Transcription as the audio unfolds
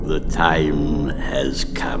The time has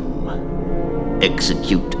come.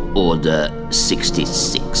 Execute Order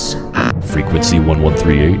 66. Frequency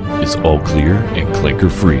 1138 is all clear and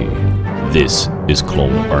clanker free. This is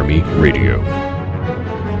Clone Army Radio.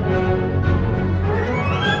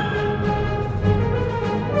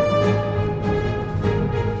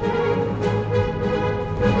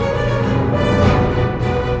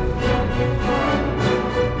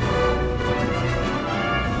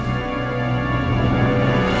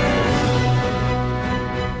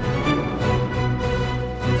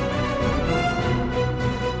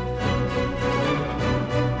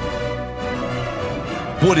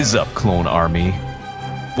 What is up, Clone Army?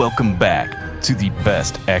 Welcome back to the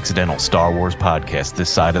best accidental Star Wars podcast this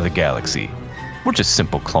side of the galaxy. We're just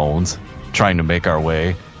simple clones, trying to make our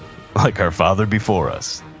way like our father before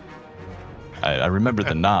us. I remember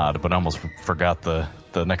the nod, but I almost forgot the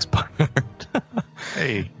next part.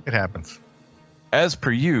 Hey, it happens. As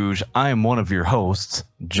per usual, I am one of your hosts,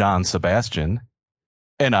 John Sebastian,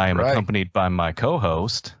 and I am accompanied by my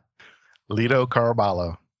co-host, Lito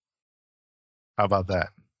Caraballo. How about that?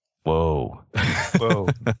 Whoa. Whoa.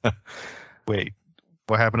 Wait,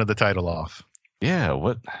 what happened to the title off? Yeah,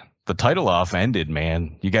 what? The title off ended,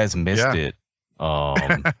 man. You guys missed it.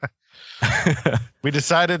 We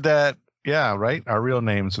decided that, right? Our real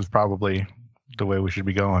names was probably the way we should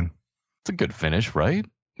be going. It's a good finish, right?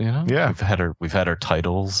 You know? Yeah. We've had our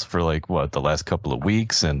titles for the last couple of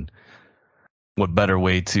weeks, and what better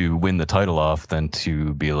way to win the title off than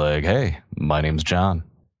to be like, hey, my name's John.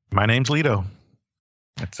 My name's Lito.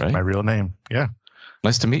 That's right? My real name. Yeah.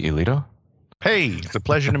 Nice to meet you, Lito. Hey, it's a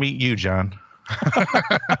pleasure to meet you, John.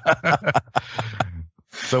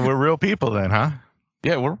 So we're real people then, huh?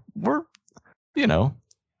 Yeah, we're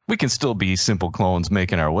we can still be simple clones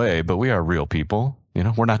making our way, but we are real people. You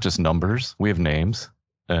know, we're not just numbers. We have names.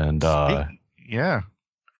 And yeah.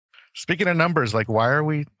 Speaking of numbers, why are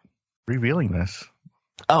we revealing this?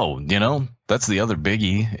 Oh, that's the other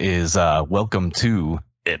biggie is welcome to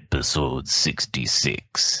episode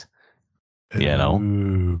 66.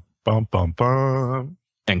 Ooh, bum, bum, bum.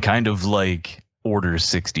 And kind of like Order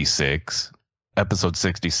 66, episode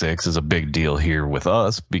 66 is a big deal here with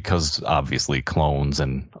us because obviously clones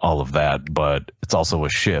and all of that, but it's also a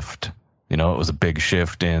shift. It was a big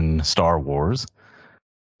shift in Star Wars,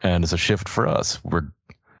 and it's a shift for us. We're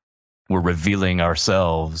revealing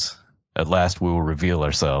ourselves. At last we will reveal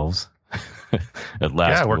ourselves. At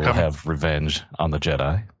last we'll have revenge on the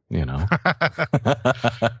Jedi,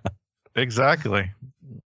 Exactly.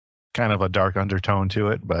 Kind of a dark undertone to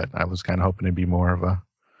it, but I was kind of hoping to be more of a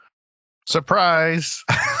surprise.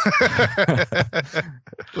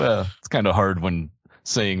 Well, it's kind of hard when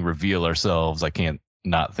saying reveal ourselves. I can't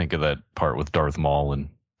not think of that part with Darth Maul and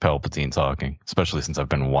Palpatine talking, especially since I've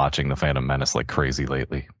been watching The Phantom Menace like crazy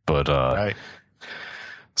lately. But right.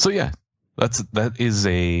 So yeah, that is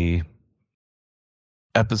a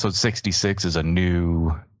episode 66 is a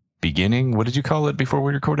new beginning. What did you call it before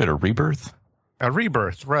we recorded? A rebirth? A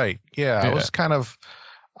rebirth, right. Yeah. I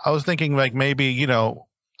was thinking maybe,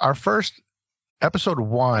 our first episode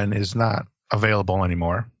 1 is not available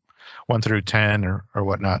anymore. 1 through 10 or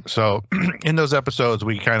whatnot. So in those episodes,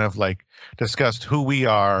 we kind of discussed who we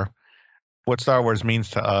are, what Star Wars means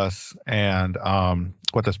to us, and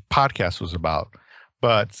what this podcast was about.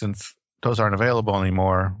 But since those aren't available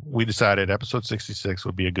anymore, we decided episode 66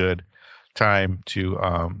 would be a good time to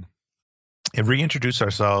reintroduce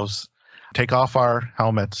ourselves, take off our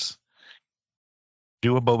helmets,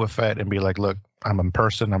 do a Boba Fett, and be like, look, I'm a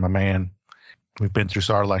person, I'm a man. We've been through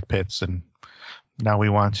Sarlacc pits, and now we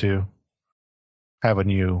want to have a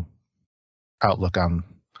new outlook on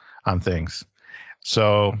things.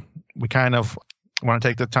 So we kind of want to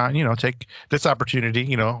take the time, take this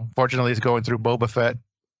opportunity. Fortunately, it's going through Boba Fett.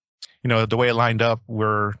 The way it lined up,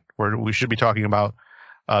 we should be talking about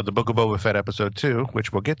the Book of Boba Fett episode 2,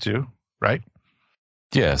 which we'll get to, right?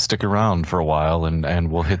 Yeah, stick around for a while,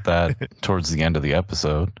 and we'll hit that towards the end of the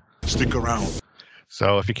episode. Stick around.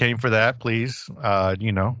 So if you came for that, please,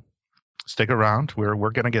 stick around. We're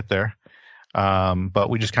going to get there. But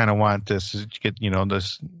we just kind of want this to get,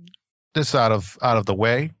 this out of the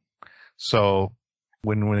way. So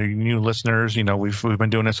when we're new listeners, we've been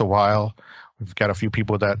doing this a while. We've got a few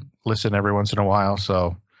people that listen every once in a while.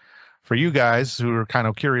 So for you guys who are kind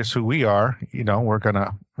of curious who we are, we're going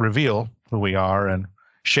to reveal who we are and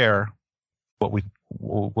share what we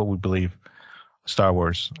believe Star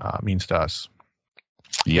Wars means to us.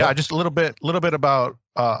 Yeah, just a little bit about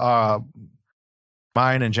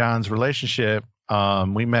mine and John's relationship.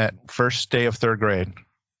 We met first day of 3rd grade,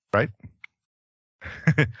 right?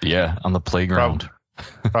 Yeah, on the playground.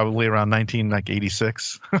 probably around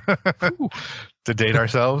 1986 to date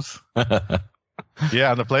ourselves.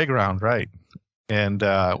 Yeah, on the playground, right? And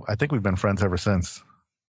I think we've been friends ever since.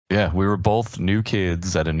 Yeah, we were both new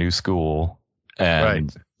kids at a new school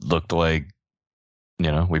and looked like,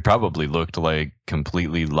 we probably looked like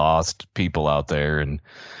completely lost people out there. And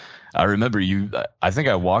I remember I think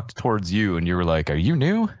I walked towards you and you were like, "Are you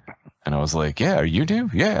new?" And I was like, "Yeah, are you new?"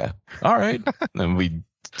 "Yeah." "All right." And we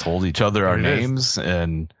told each other our names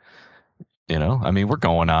and, we're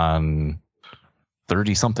going on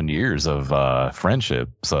 30 something years of friendship.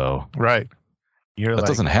 So right. You're that like,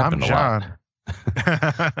 doesn't happen I'm John.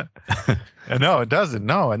 No, it doesn't.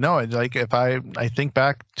 No. Like if I think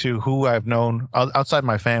back to who I've known outside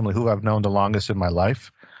my family, who I've known the longest in my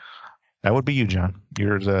life, that would be you, John.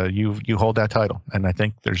 You hold that title, and I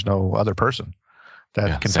think there's no other person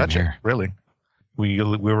that can touch it. Really, we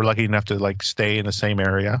were lucky enough to like stay in the same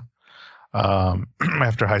area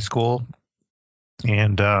after high school,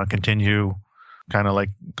 and continue kind of like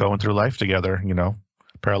going through life together.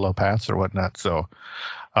 Parallel paths or whatnot. So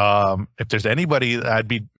if there's anybody that I'd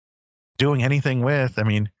be doing anything with, I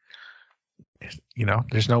mean,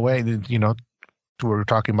 there's no way that, we're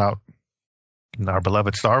talking about our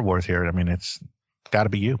beloved Star Wars here. I mean, it's got to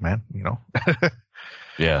be you, man,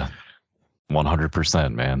 Yeah,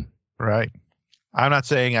 100%, man. Right. I'm not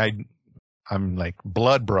saying I'm like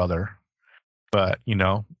blood brother, but,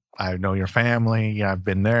 I know your family. I've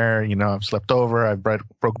been there, I've slept over. I've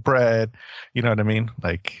broke bread. You know what I mean?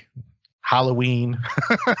 Like Halloween.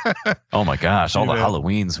 Oh my gosh, all the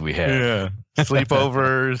Halloweens we had. Yeah.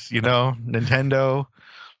 Sleepovers, Nintendo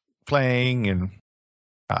playing, and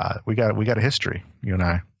we got a history, you and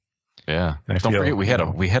I. Yeah. Don't forget we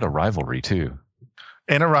had a rivalry too.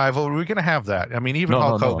 And a rivalry, we're gonna have that. I mean, even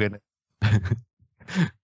Hulk Hogan.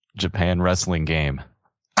 Japan wrestling game.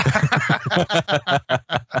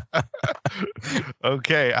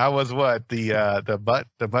 Okay, I was what the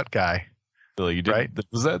butt guy. So you did, right?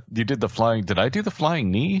 Was that you did the flying? Did I do the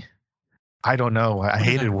flying knee? I don't know. I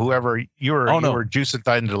hated whoever you were. You were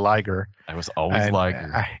juicing into Liger. I was always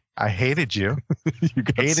Liger. I hated you. You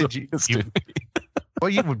hated you. Well,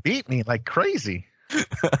 you would beat me like crazy.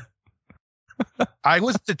 I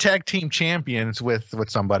was the tag team champions with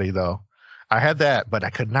somebody though. I had that, but I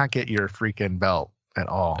could not get your freaking belt at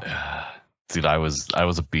all. Dude, I was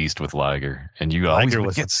a beast with Liger, and you always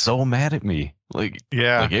would get so mad at me. Like,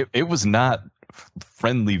 yeah, like it was not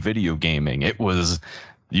friendly video gaming. It was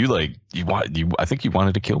I think you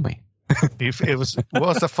wanted to kill me. It was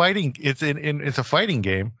it's a fighting. It's a fighting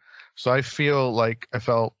game, so I felt like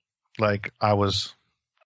I was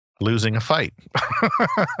losing a fight.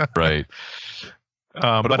 Right.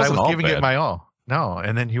 But I was giving it my all. No,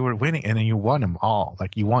 and then you were winning, and then you won them all.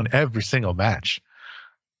 Like you won every single match,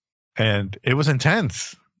 and it was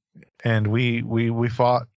intense. And we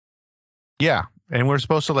fought. Yeah, and we're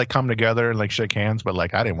supposed to like come together and like shake hands, but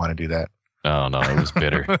like I didn't want to do that. Oh no, it was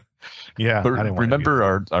bitter. Yeah, but I didn't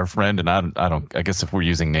remember our friend, and I guess if we're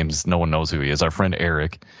using names, no one knows who he is. Our friend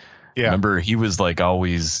Eric. Yeah. Remember, he was like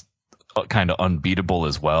always kind of unbeatable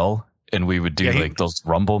as well, and we would do like those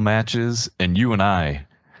Rumble matches, and you and I.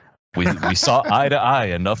 We saw eye to eye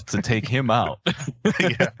enough to take him out.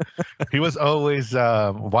 Yeah, he was always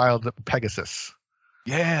Wild Pegasus.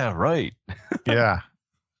 Yeah, right. Yeah,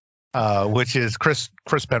 which is Chris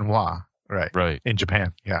Benoit, right? Right. In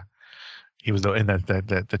Japan, yeah, he was in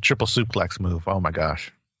the triple suplex move. Oh my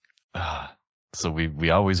gosh. So we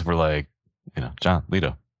always were like, John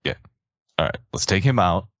Lito, yeah, all right, let's take him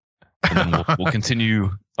out, and then we'll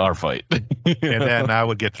continue our fight. And then I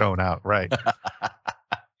would get thrown out, right?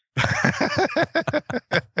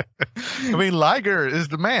 I mean, Liger is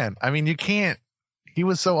the man. I mean, you can't. He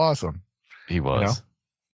was so awesome. He was.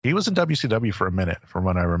 He was in WCW for a minute, from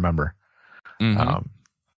what I remember. Mm-hmm.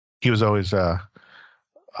 He was always fighting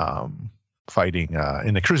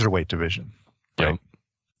in the cruiserweight division. Right? Yep.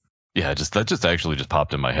 Yeah, that just actually just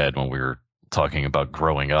popped in my head when we were talking about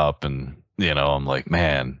growing up, and I'm like,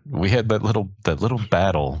 man, we had that little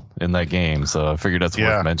battle in that game, so I figured that's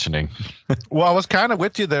worth mentioning. Well, I was kind of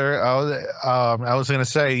with you there. I was going to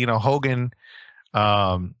say, Hogan,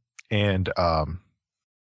 and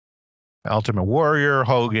Ultimate Warrior,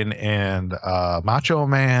 Hogan, and Macho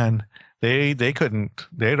Man.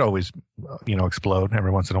 They'd always, explode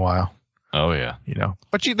every once in a while. Oh yeah,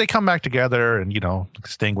 but they come back together, and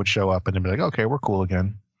Sting would show up, and they'd be like, okay, we're cool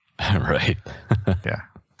again. Right. Yeah.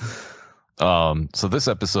 So this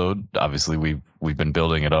episode, obviously we've been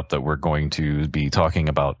building it up that we're going to be talking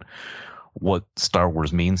about what Star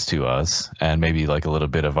Wars means to us, and maybe like a little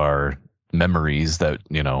bit of our memories that,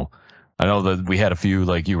 I know that we had a few,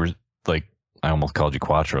 like you were like I almost called you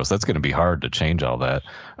Quattros. That's going to be hard to change all that.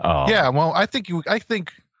 Yeah, well, I think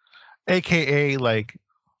AKA like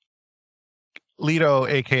Lito,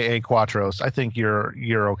 AKA Quattros. I think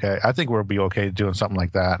you're okay. I think we'll be okay doing something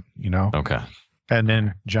like that, you know. Okay. And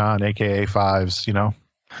then John, AKA Fives, you know.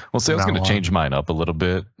 Well, see, I was going to change mine up a little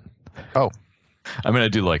bit. Oh. I mean, I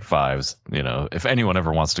do like Fives. You know, if anyone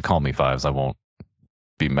ever wants to call me Fives, I won't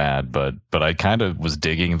be mad. But I kind of was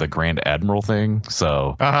digging the Grand Admiral thing.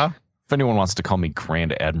 So if anyone wants to call me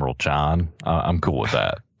Grand Admiral John, I'm cool with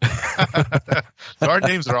that. So our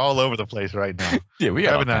names are all over the place right now. Yeah, we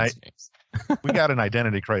got names. We got an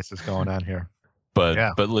identity crisis going on here.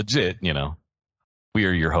 But legit, you know, we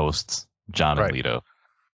are your hosts, John and Lito.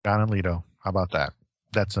 John and Lito. How about that?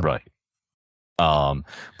 That's right.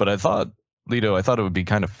 But I thought, Lito, it would be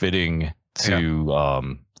kind of fitting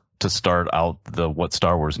to start out what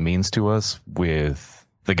Star Wars means to us with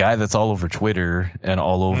the guy that's all over Twitter and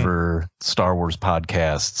all over Star Wars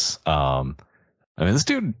podcasts. I mean, this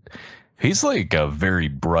dude, he's like a very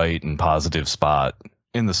bright and positive spot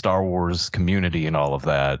in the Star Wars community and all of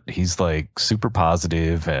that. He's like super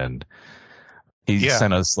positive, and he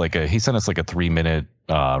sent us like a 3-minute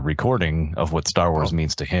recording of what Star Wars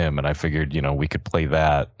means to him. And I figured, you know, we could play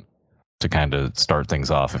that to kind of start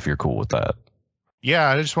things off if you're cool with that. Yeah,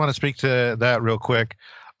 I just want to speak to that real quick.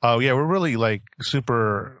 We're really like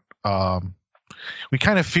super. We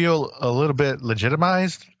kind of feel a little bit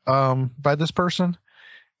legitimized by this person,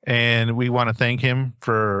 and we want to thank him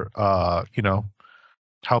for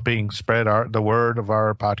helping spread the word of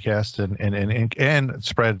our podcast and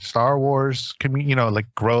spread Star Wars,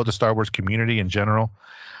 grow the Star Wars community in general,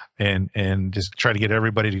 and just try to get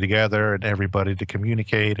everybody together and everybody to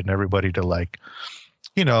communicate and everybody to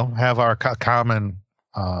have our common,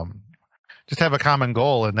 just have a common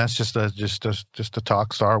goal, and that's just to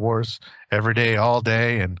talk Star Wars every day, all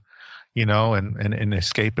day, and and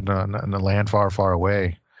escape in the land far, far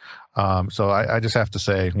away. So I just have to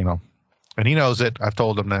say, and he knows it. I've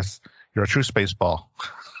told him this. You're a true space ball.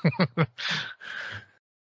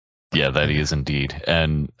 Yeah, that he is indeed.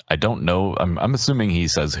 And I don't know. I'm assuming he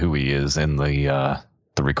says who he is in the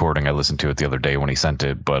recording. I listened to it the other day when he sent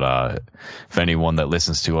it. But if anyone that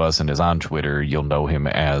listens to us and is on Twitter, you'll know him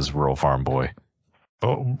as Rural Farm Boy.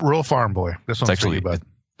 Oh, Rural Farm Boy. This one's actually about.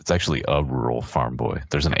 It's actually a Rural Farm Boy.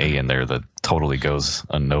 There's an A in there that totally goes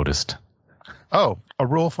unnoticed. Oh, a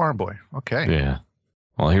Rural Farm Boy. Okay. Yeah.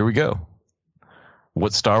 Well, here we go.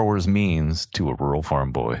 What Star Wars means to a rural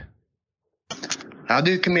farm boy. How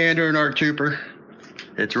do, Commander and our trooper?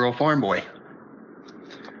 It's Rural Farm Boy.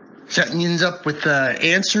 Setting you up with the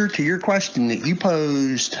answer to your question that you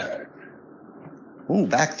posed,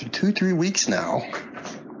 back to 2-3 weeks now.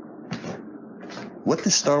 What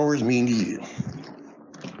does Star Wars mean to you?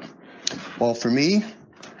 Well, for me,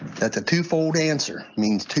 that's a twofold answer. It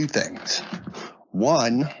means two things.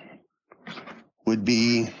 One would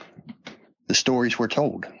be the stories we're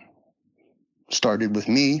told. Started with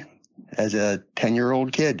me as a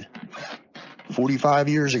 10-year-old kid 45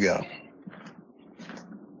 years ago.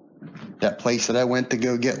 That place that I went to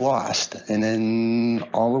go get lost. And then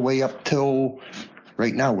all the way up till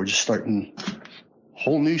right now, we're just starting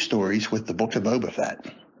whole new stories with the Book of Boba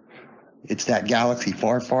Fett. It's that galaxy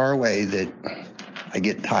far, far away that I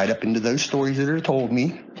get tied up into those stories that are told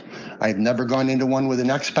me. I've never gone into one with an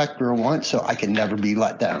X Factor once, so I can never be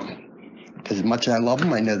let down. Because as much as I love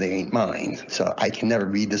them, I know they ain't mine, so I can never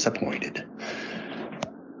be disappointed.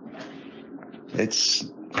 It's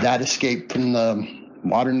that escape from the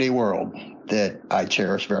modern day world that I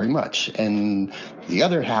cherish very much. And the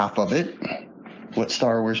other half of it, what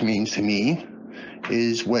Star Wars means to me,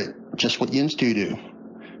 is what Yins do.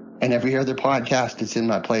 And every other podcast that's in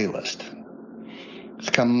my playlist. It's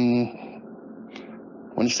come,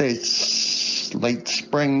 I want to say it's late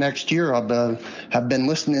spring next year. I've been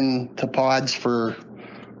listening to pods for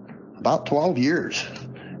about 12 years.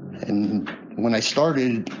 And when I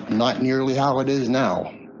started, not nearly how it is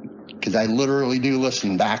now. Because I literally do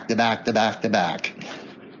listen back to back to back to back.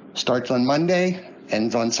 Starts on Monday,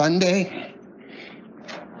 ends on Sunday.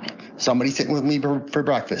 Somebody's sitting with me for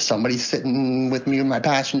breakfast. Somebody's sitting with me with my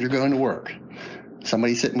passenger going to work.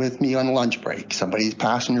 Somebody's sitting with me on lunch break. Somebody's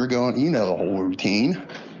passenger going, the whole routine.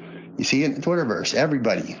 You see it in the Twitterverse.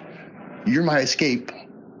 Everybody. You're my escape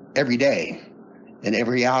every day and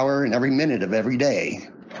every hour and every minute of every day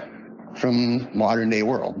from modern day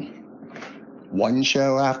world. One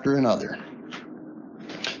show after another.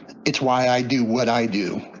 It's why I do what I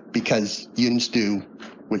do, because Yins do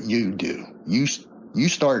what you do. You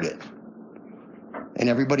start it, and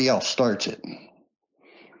everybody else starts it.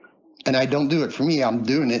 And I don't do it for me. I'm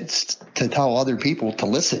doing it to tell other people to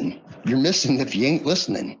listen. you're missing if you ain't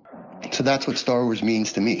listening. So that's what Star Wars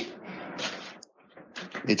means to me.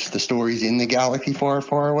 It's the stories in the galaxy far,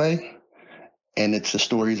 far away, and it's the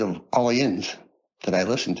stories of aliens that I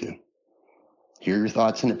listen to. Hear your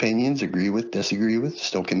thoughts and opinions, agree with, disagree with,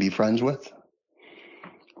 still can be friends with.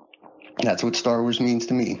 That's what Star Wars means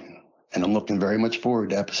to me. And I'm looking very much forward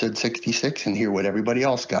to episode 66 and hear what everybody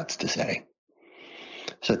else got to say.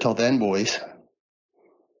 So till then, boys,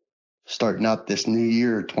 starting out this new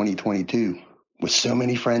year, 2022, with so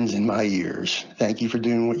many friends in my ears, thank you for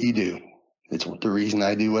doing what you do. It's the reason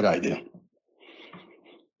I do what I do.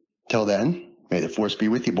 Till then, may the force be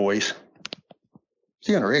with you, boys.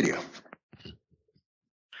 See you on the radio.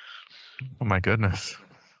 Oh, my goodness.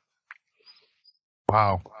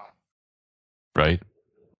 Wow. Right?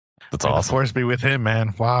 That's May the awesome. force be with him,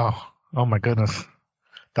 man. Wow. Oh my goodness.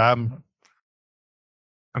 I'm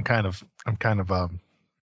kind of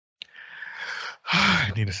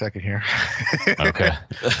I need a second here. Okay.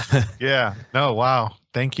 Yeah. No, wow.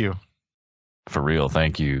 Thank you. For real.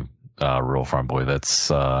 Thank you, Rural Farm Boy. That's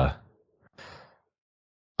I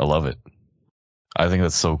love it. I think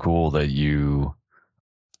that's so cool that you,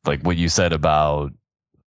 like what you said about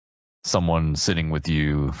someone sitting with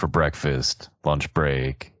you for breakfast, lunch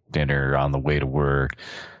break, dinner, on the way to work,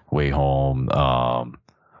 way home.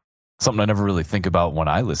 Something I never really think about when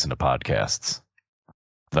I listen to podcasts.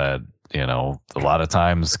 That, you know, a lot of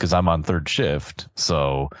times, because I'm on third shift,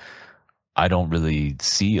 so I don't really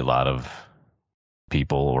see a lot of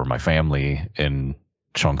people or my family in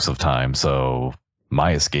chunks of time. So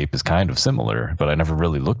my escape is kind of similar, but I never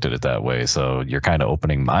really looked at it that way. So you're kind of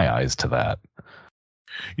opening my eyes to that.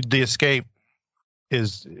 The escape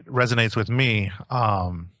resonates with me.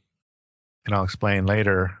 And I'll explain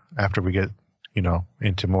later after we get,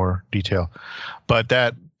 into more detail. But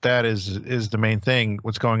that is the main thing.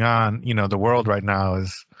 What's going on, the world right now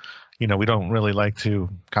is, we don't really like to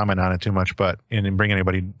comment on it too much, but and bring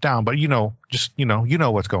anybody down. But just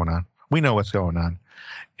what's going on. We know what's going on,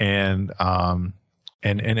 and a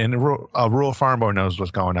rural farm boy knows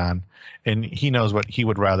what's going on, and he knows what he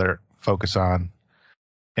would rather focus on,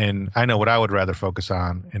 and I know what I would rather focus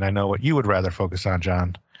on, and I know what you would rather focus on,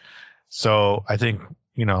 John. So I think,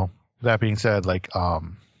 that being said, like, I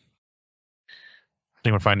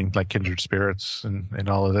think we're finding like kindred spirits and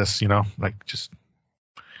all of this, like just,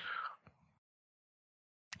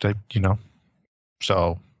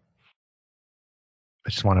 so I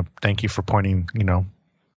just want to thank you for pointing,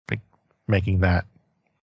 like making that,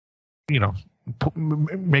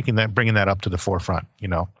 bringing that up to the forefront.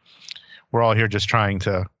 We're all here just trying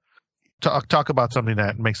to talk about something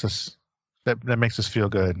that makes us, that makes us feel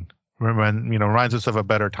good. Remember, reminds us of a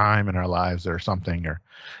better time in our lives or something, or,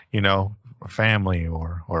 a family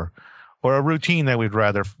or a routine that we'd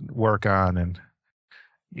rather work on. And,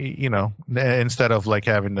 instead of like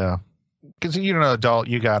having to, because you're an adult,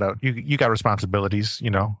 you got responsibilities,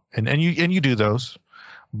 and you do those,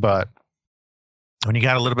 but when you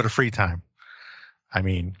got a little bit of free time, I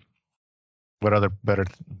mean, what other better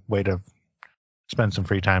way to spend some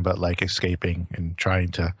free time but like escaping and trying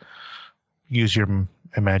to use your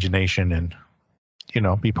imagination and,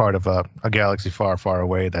 be part of a galaxy far, far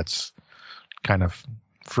away that's kind of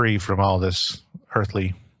free from all this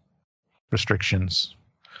earthly restrictions.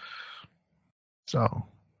 So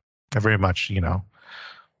I very much,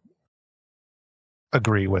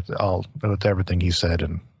 agree with everything he said,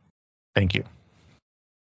 and thank you.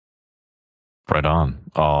 Right on.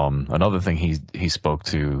 Another thing he spoke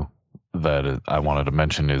to that I wanted to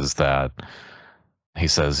mention is that he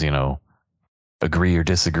says, agree or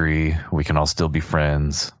disagree, we can all still be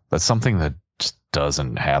friends. That's something that just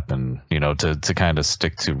doesn't happen, to kind of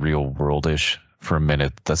stick to real world-ish for a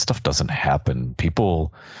minute. That stuff doesn't happen.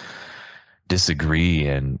 People disagree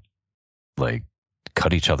and like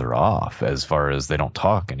cut each other off as far as they don't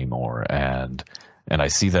talk anymore. And I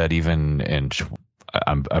see that even in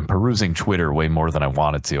I'm perusing Twitter way more than I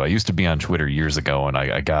wanted to. I used to be on Twitter years ago, and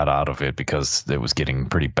I got out of it because it was getting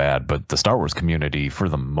pretty bad. But the Star Wars community, for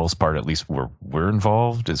the most part, at least where we're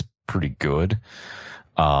involved, is pretty good.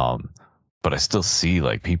 But I still see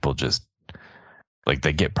like people just like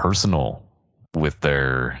they get personal with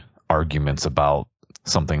their arguments about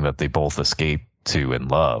something that they both escape to and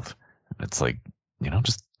love. It's like,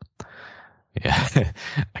 just. Yeah,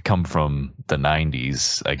 I come from the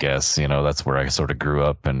 90s, I guess, that's where I sort of grew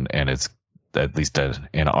up, and it's at least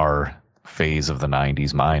in our phase of the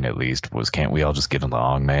 90s, mine at least, was can't we all just get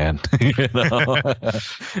along, man? Yeah,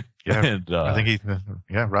 and, I think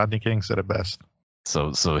Rodney King said it best.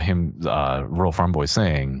 So him, Rural Farm Boy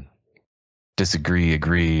saying, disagree,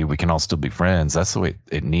 agree, we can all still be friends. That's the way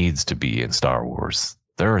it needs to be in Star Wars.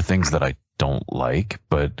 there are things that I don't like,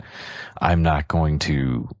 but I'm not going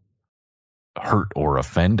to hurt or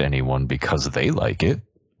offend anyone because they like it.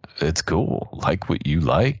 It's cool. Like what you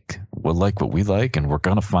like, we'll like what we like, and we're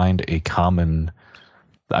going to find a common,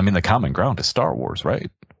 the common ground is Star Wars,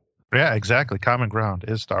 right? Yeah, exactly. Common ground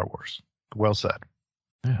is Star Wars. Well said.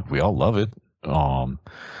 Yeah, we all love it.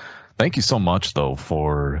 Thank you so much, though,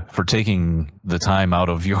 for taking the time out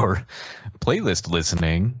of your playlist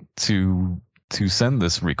listening to send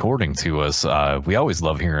this recording to us. We always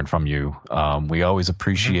love hearing from you. We always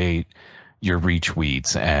appreciate your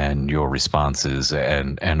retweets and your responses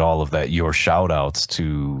and all of that. Your shout outs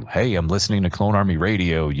to, hey, I'm listening to Clone Army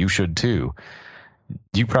Radio. You should too.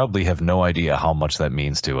 You probably have no idea how much that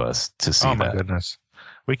means to us to see that. Oh my goodness.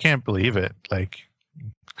 We can't believe it. Like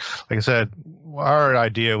I said, our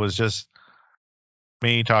idea was just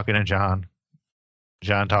me talking to John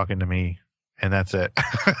talking to me, and that's it.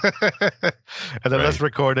 And then let's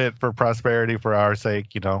record it for prosperity, for our sake,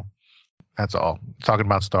 that's all. Talking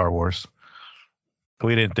about Star Wars.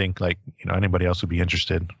 We didn't think anybody else would be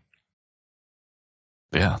interested.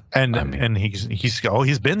 Yeah. And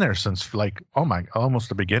he's been there since almost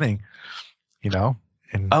the beginning,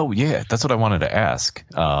 And oh yeah, that's what I wanted to ask.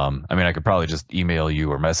 I could probably just email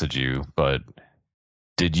you or message you, but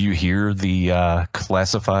did you hear the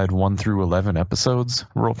classified 1 through 11 episodes,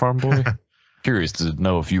 Rural Farm Boy? Curious to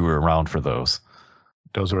know if you were around for those.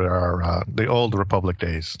 Those were our the old Republic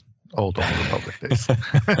days. Old Republic days.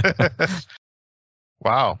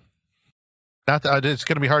 Wow. It's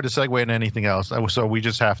going to be hard to segue into anything else, so we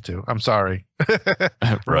just have to. I'm sorry.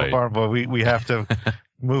 Right. Farm Boy, we have to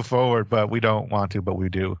move forward, but we don't want to, but we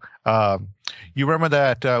do. You remember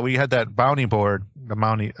that we had that bounty board, the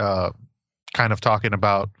bounty kind of talking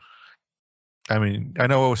about, I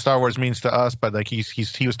know what Star Wars means to us, but he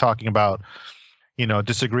was talking about,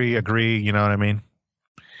 disagree, agree, you know what I mean?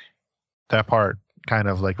 That part kind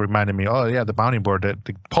of reminded me, oh yeah, the bounty board,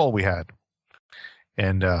 the poll we had.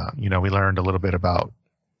 And, we learned a little bit about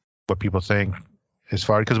what people think as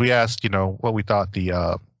far, because we asked, what we thought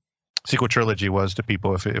the sequel trilogy was to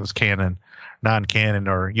people, if it was canon, non-canon,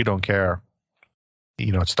 or you don't care,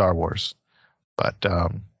 it's Star Wars. But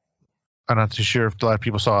I'm not too sure if a lot of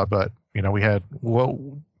people saw it, but, we had,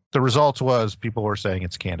 the results was people were saying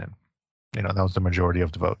it's canon. That was the majority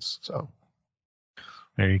of the votes. So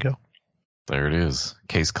there you go. There it is.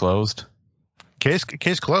 Case closed. Case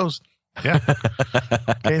closed. Yeah.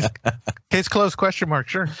 Case closed, question mark,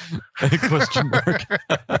 sure. Question mark.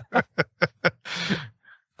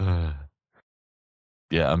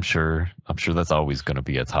 Yeah, I'm sure that's always going to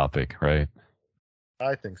be a topic, right?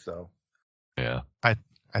 I think so. Yeah. I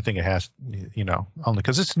think it has, only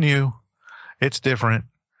because it's new, it's different,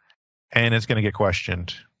 and it's going to get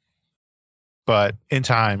questioned. But in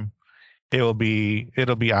time, it'll be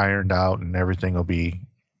ironed out, and everything will be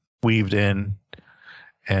weaved in,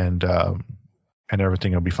 and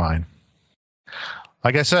everything will be fine.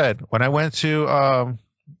 Like I said, when I went to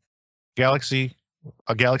Galaxy's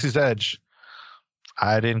Edge,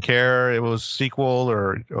 I didn't care it was sequel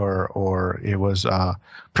or it was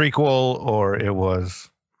prequel or it was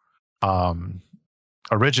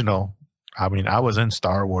original. I was in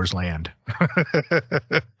Star Wars land.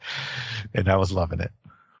 And I was loving it.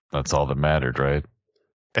 That's all that mattered, right?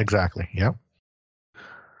 Exactly. Yep.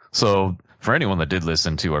 So for anyone that did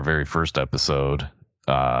listen to our very first episode,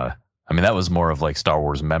 that was more of Star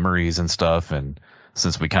Wars memories and stuff. And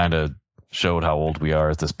since we kind of showed how old we are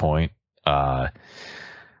at this point, I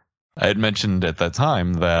had mentioned at that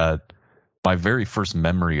time that my very first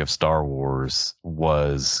memory of Star Wars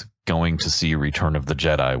was going to see Return of the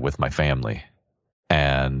Jedi with my family.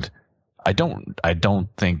 And I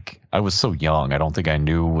don't think I was so young. I don't think I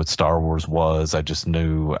knew what Star Wars was. I just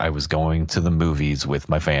knew I was going to the movies with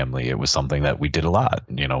my family. It was something that we did a lot,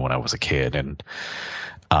 when I was a kid. And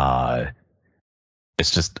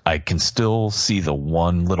it's just, I can still see the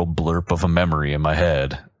one little blurb of a memory in my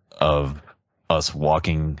head of us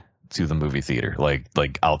walking to the movie theater,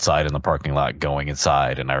 like outside in the parking lot, going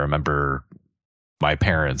inside. And I remember my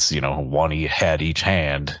parents, one had each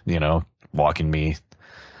hand, walking me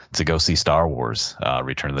to go see Star Wars,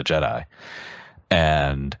 Return of the Jedi.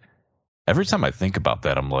 And every time I think about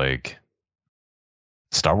that, I'm like,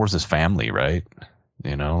 Star Wars is family, right?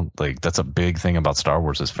 That's a big thing about Star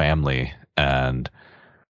Wars is family. And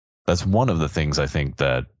that's one of the things I think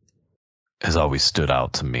that has always stood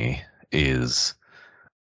out to me is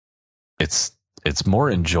it's more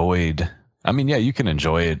enjoyed. Yeah, you can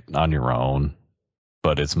enjoy it on your own,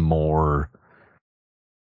 but it's more,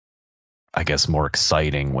 I guess, more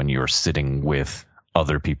exciting when you're sitting with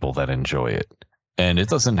other people that enjoy it. And it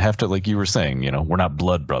doesn't have to, like you were saying, we're not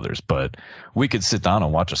blood brothers, but we could sit down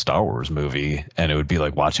and watch a Star Wars movie and it would be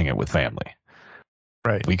like watching it with family.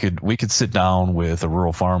 Right. We could sit down with a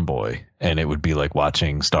rural farm boy and it would be like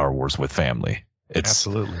watching Star Wars with family.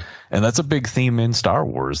 Absolutely. And that's a big theme in Star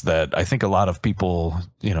Wars that I think a lot of people,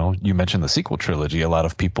 you mentioned the sequel trilogy. A lot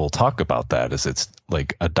of people talk about that as it's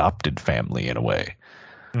like adopted family in a way.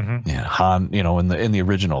 Mm-hmm. Yeah, Han, in the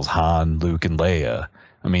originals, Han, Luke, and Leia.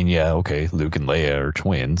 I mean, yeah, okay, Luke and Leia are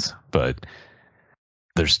twins, but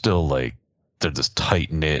they're still they're this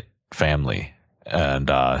tight knit family, and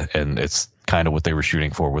it's kind of what they were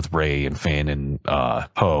shooting for with Rey and Finn and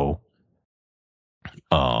Poe.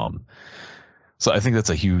 So I think that's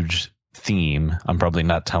a huge theme. I'm probably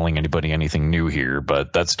not telling anybody anything new here,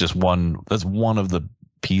 but that's just one of the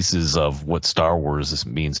pieces of what Star Wars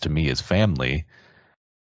means to me as family.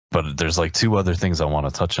 But there's two other things I want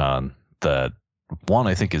to touch on. That one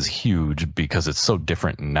I think is huge because it's so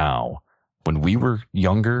different now. When we were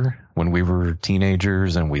younger, when we were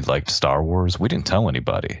teenagers and we liked Star Wars, we didn't tell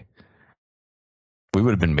anybody. We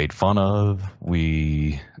would have been made fun of.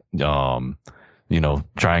 We,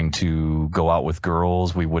 trying to go out with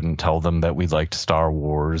girls, we wouldn't tell them that we liked Star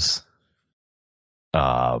Wars.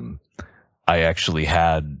 I actually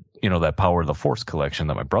had, that Power of the Force collection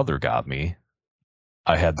that my brother got me.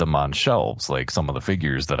 I had them on shelves, like some of the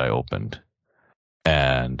figures that I opened.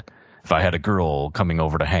 And if I had a girl coming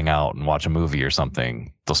over to hang out and watch a movie or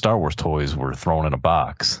something, the Star Wars toys were thrown in a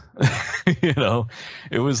box. It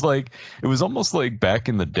was almost like back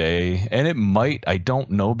in the day, and it might, I don't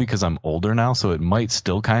know because I'm older now, so it might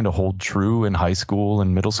still kind of hold true in high school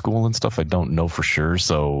and middle school and stuff. I don't know for sure,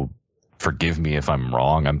 so forgive me if I'm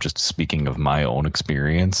wrong. I'm just speaking of my own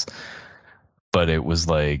experience. But it was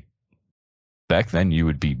back then you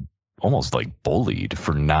would be almost bullied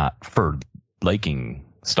for liking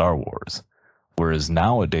Star Wars, whereas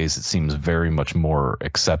nowadays it seems very much more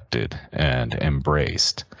accepted and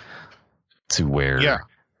embraced to where. Yeah.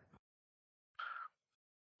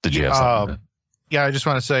 Did you have something? Yeah, I just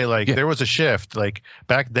want to say there was a shift.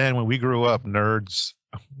 Back then when we grew up, nerds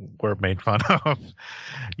were made fun of.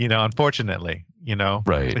 Unfortunately,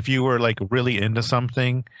 right. If you were really into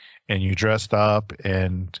something and you dressed up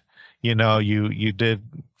and you did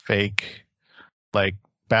fake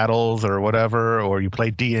battles or whatever, or you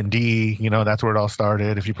played D&D, that's where it all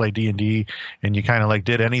started. If you played D&D and you kind of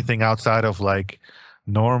did anything outside of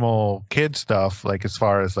normal kid stuff, as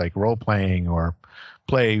far as role playing or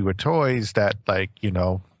play with toys that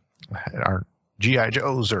aren't G.I.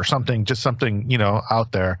 Joes or something, just something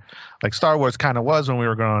out there, Star Wars kind of was when we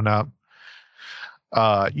were growing up.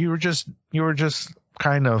 You were just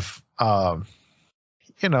kind of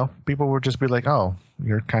people would just be like, oh,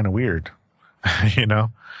 you're kind of weird.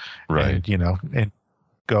 Right. And, and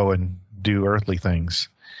go and do earthly things.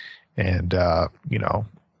 And,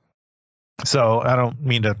 so I don't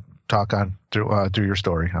mean to talk on through your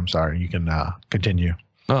story. I'm sorry. You can continue.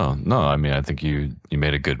 No. I mean, I think you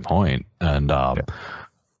made a good point. And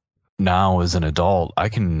now as an adult, I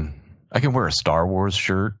can wear a Star Wars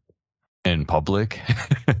shirt in public.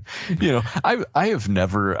 I have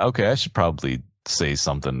never, okay, I should probably say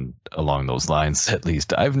something along those lines. At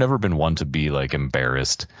least I've never been one to be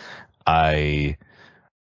embarrassed. I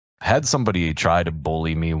had somebody try to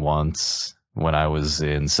bully me once when I was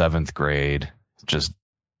in 7th grade. Just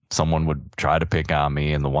someone would try to pick on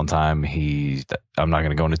me, and the one time I'm not going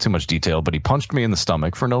to go into too much detail, but he punched me in the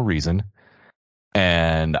stomach for no reason.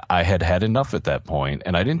 And I had enough at that point,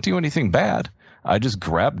 and I didn't do anything bad. I just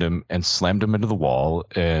grabbed him and slammed him into the wall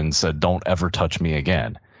and said, "Don't ever touch me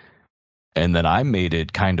again." And then I made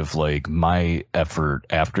it kind of my effort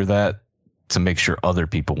after that to make sure other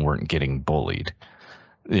people weren't getting bullied.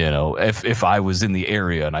 If I was in the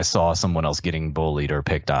area and I saw someone else getting bullied or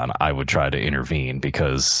picked on, I would try to intervene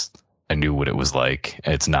because I knew what it was like.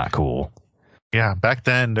 It's not cool. Yeah. Back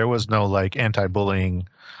then there was no anti-bullying,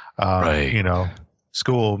 right.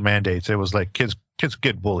 School mandates. It was kids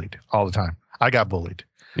get bullied all the time. I got bullied.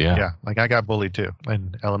 Yeah. Yeah. I got bullied too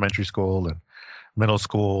in elementary school and middle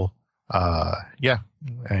school. Yeah.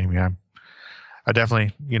 I mean, I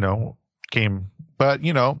definitely, came, but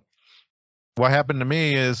what happened to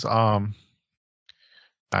me is, once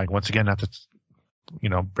again, not to,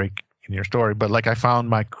 break in your story, but I found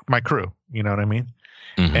my crew, you know what I mean?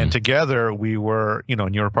 Mm-hmm. And together we were,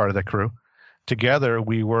 and you were part of that crew. Together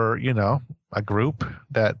we were, a group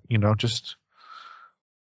that, just,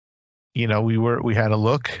 we had a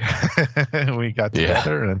look. We got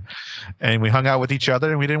together and we hung out with each other,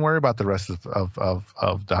 and we didn't worry about the rest of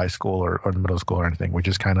the high school or the middle school or anything. We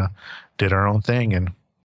just kind of did our own thing and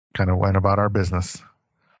kind of went about our business.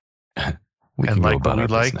 We And can go like what about we our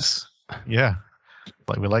liked. business. Yeah.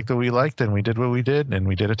 Like we liked what we liked, and we did what we did, and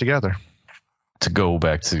we did it together. To go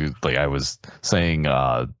back to, like I was saying,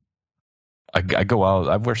 I go out.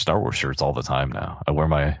 I wear Star Wars shirts all the time now. I wear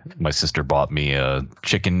my sister bought me a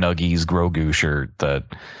Chicken Nuggies Grogu shirt that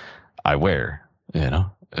I wear. You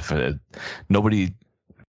know, nobody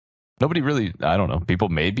really. I don't know. People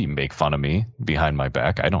maybe make fun of me behind my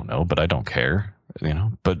back. I don't know, but I don't care. You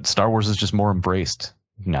know, but Star Wars is just more embraced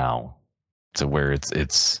now, to where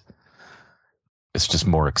it's just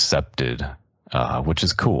more accepted, which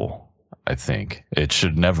is cool. I think it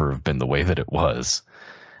should never have been the way that it was.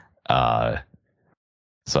 So I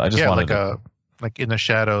just wanted like in the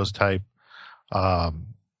shadows type,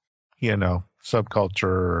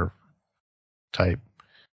 subculture type,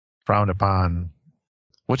 frowned upon.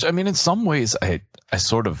 which, I mean, in some ways I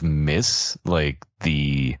sort of miss, like,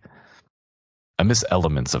 I miss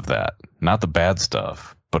elements of that, not the bad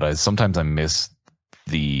stuff, but sometimes I miss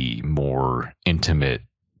the more intimate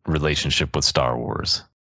relationship with Star Wars.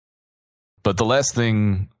 But the last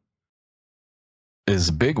thing is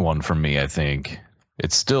a big one for me, I think.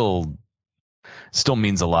 It still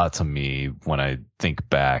means a lot to me when I think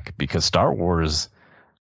back, because Star Wars,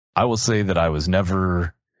 I will say that I was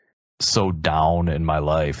never so down in my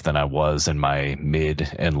life than I was in my mid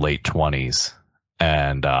and late 20s.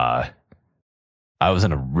 And I was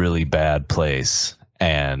in a really bad place,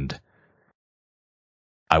 and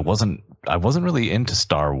I wasn't really into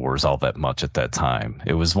Star Wars all that much at that time.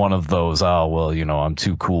 It was one of those, I'm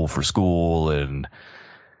too cool for school, and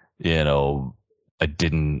I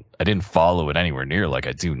didn't follow it anywhere near like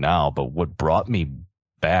I do now. But what brought me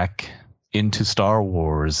back into Star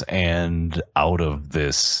Wars and out of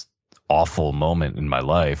this awful moment in my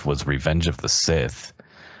life was Revenge of the Sith.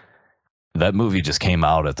 That movie just came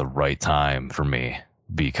out at the right time for me,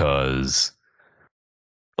 because,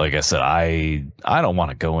 like I said, I don't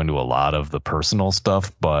want to go into a lot of the personal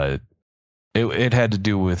stuff, but it had to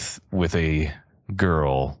do with a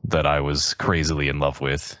girl that I was crazily in love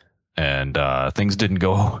with, and things didn't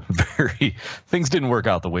work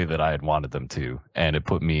out the way that I had wanted them to, and it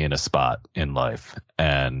put me in a spot in life,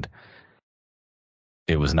 and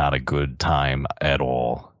it was not a good time at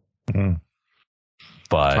all. Mm-hmm.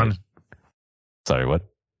 But sorry, what?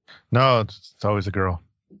 No, it's always a girl,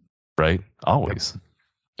 right? Always. Yep.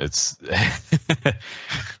 It's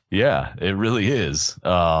yeah, it really is.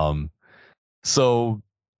 So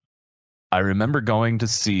I remember going to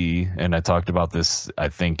see, and I talked about this, I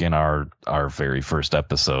think, in our very first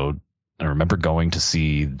episode. I remember going to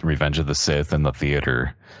see Revenge of the Sith in the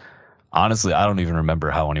theater. Honestly, I don't even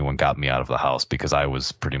remember how anyone got me out of the house, because I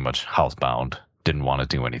was pretty much housebound. Didn't want to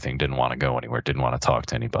do anything. Didn't want to go anywhere. Didn't want to talk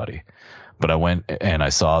to anybody. But I went and I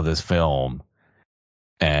saw this film,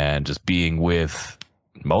 and just being with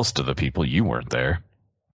most of the people, you weren't there,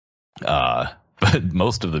 but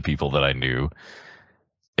most of the people that I knew,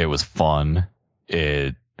 it was fun.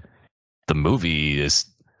 The movie is,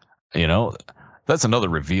 that's another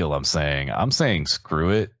reveal. I'm saying screw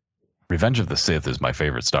it. Revenge of the Sith is my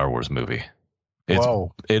favorite Star Wars movie.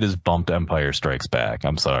 It has bumped Empire Strikes Back.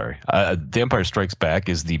 I'm sorry. The Empire Strikes Back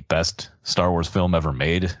is the best Star Wars film ever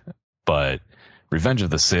made, but Revenge of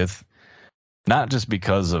the Sith, not just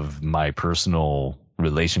because of my personal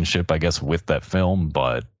relationship, I guess, with that film,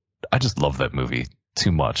 but I just love that movie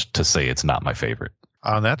too much to say it's not my favorite.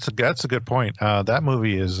 That's a good point. That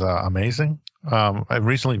movie is amazing. I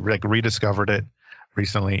recently rediscovered it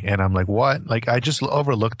recently, and I'm like, what? Like, I just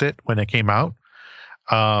overlooked it when it came out.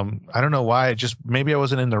 I don't know why. Maybe I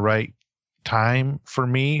wasn't in the right time for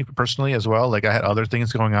me personally as well. Like, I had other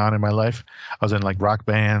things going on in my life. I was in like rock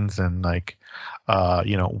bands and like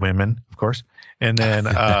women, of course. And then,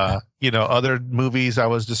 other movies I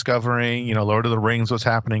was discovering, Lord of the Rings was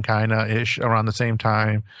happening kind of ish around the same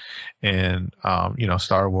time. And,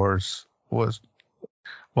 Star Wars was,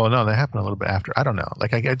 well, no, that happened a little bit after. I don't know.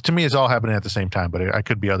 Like, to me, it's all happening at the same time, but it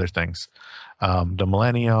could be other things. The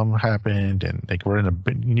millennium happened, and like we're in a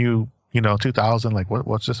new, 2000, like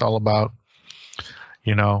what's this all about?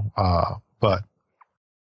 But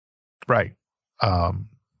right.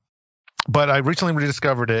 But I recently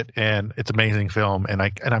rediscovered it, and it's an amazing film. And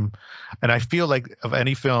I feel like of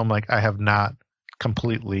any film, like I have not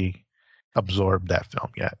completely absorbed that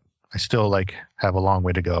film yet. I still have a long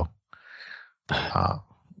way to go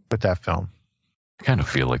with that film. I kind of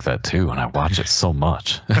feel like that too, and I watch it so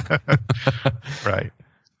much. Right.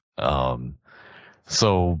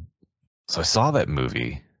 So I saw that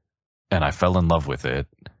movie, and I fell in love with it.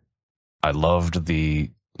 I loved I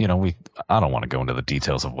don't want to go into the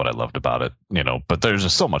details of what I loved about it, but there's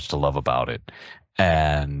just so much to love about it.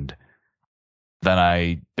 And then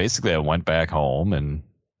I went back home, and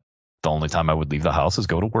the only time I would leave the house is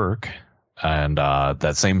go to work. And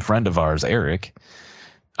that same friend of ours, Eric,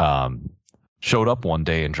 showed up one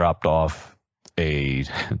day and dropped off a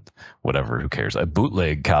who cares, a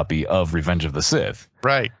bootleg copy of Revenge of the Sith.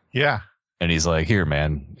 Right. Yeah. And he's like, here,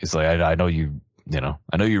 man. He's like, I know you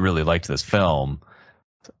really liked this film.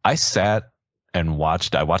 I sat and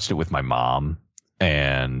watched it with my mom,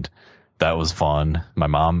 and that was fun. My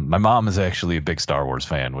mom is actually a big Star Wars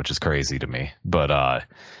fan, which is crazy to me, but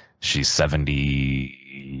she's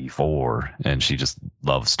 74 and she just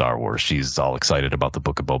loves Star Wars. She's all excited about the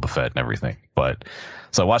Book of Boba Fett and everything. But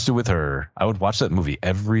so I watched it with her. I would watch that movie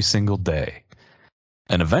every single day.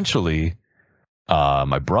 And eventually,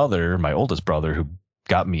 my oldest brother, who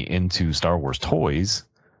got me into Star Wars toys,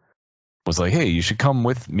 was like, hey, you should come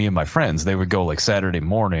with me and my friends. They would go like Saturday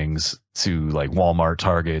mornings to like Walmart,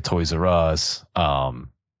 Target, Toys R Us, to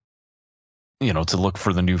look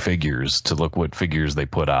for the new figures, to look what figures they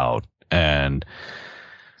put out. And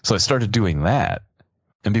so I started doing that.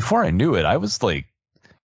 And before I knew it, I was like,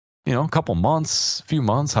 a few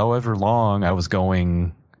months, however long, I was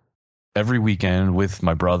going every weekend with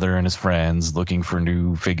my brother and his friends looking for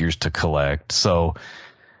new figures to collect. So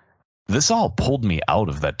this all pulled me out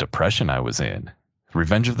of that depression I was in.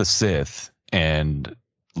 Revenge of the Sith, and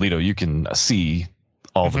Lito, you can see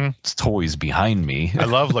all the toys behind me. I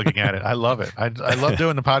love looking at it. I love it. I love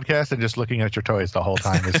doing the podcast and just looking at your toys the whole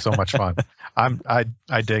time. It's so much fun. I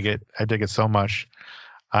dig it. I dig it so much.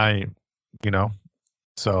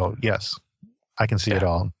 So yes, I can see it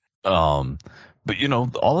all. But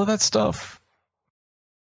all of that stuff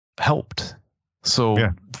helped. So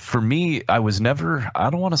for me, I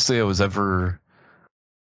don't want to say I was ever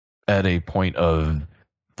at a point of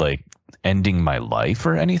like ending my life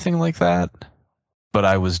or anything like that. But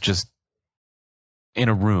I was just in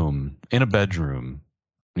a bedroom,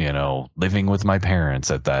 living with my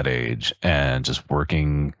parents at that age and just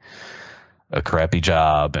working a crappy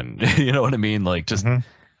job. And you know what I mean? Like just,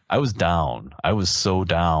 I was down. I was so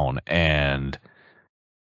down. And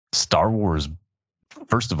Star Wars,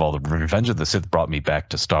 first of all, the Revenge of the Sith brought me back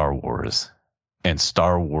to Star Wars, and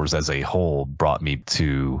Star Wars as a whole brought me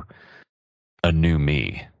to a new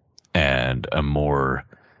me and a more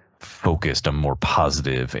focused, a more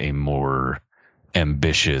positive, a more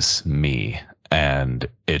ambitious me. And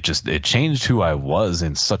it changed who I was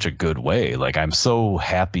in such a good way. Like, I'm so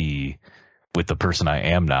happy with the person I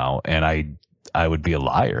am now. And I would be a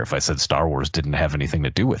liar if I said Star Wars didn't have anything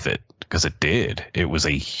to do with it, because it did. It was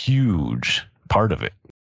a huge part of it.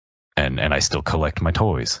 And I still collect my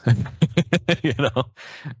toys, and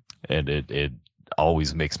it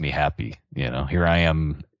always makes me happy. Here I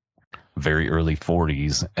am, very early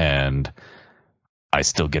 40s, and I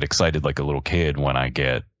still get excited like a little kid when I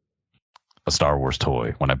get a Star Wars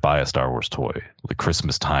toy, when I buy a Star Wars toy, like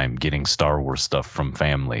Christmas time, getting Star Wars stuff from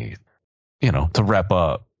family. To wrap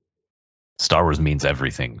up, Star Wars means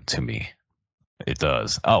everything to me. It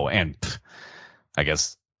does. Oh, and I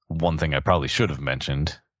guess one thing I probably should have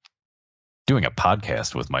mentioned, doing a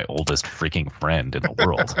podcast with my oldest freaking friend in the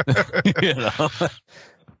world.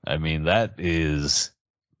 I mean, that is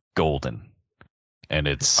golden. And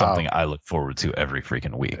it's something I look forward to every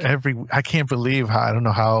freaking week. I can't believe I don't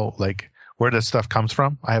know how, like, where this stuff comes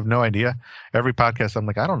from. I have no idea. Every podcast, I'm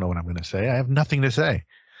like, I don't know what I'm going to say. I have nothing to say.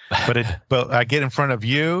 But I get in front of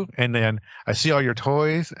you, and then I see all your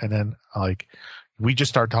toys, and then like we just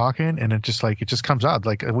start talking, and it just comes out.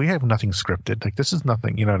 Like, we have nothing scripted. Like, this is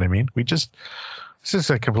nothing. You know what I mean? this is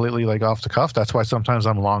like completely like off the cuff. That's why sometimes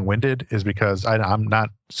I'm long-winded, is because I'm not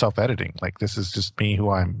self-editing. Like, this is just me,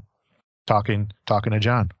 who I'm talking to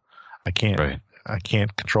John. I can't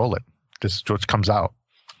control it. This is what comes out.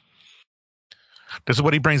 This is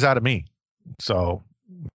what he brings out of me. So,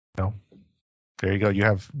 there you go. You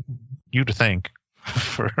have you to thank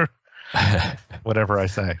for whatever I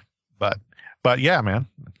say. But yeah, man,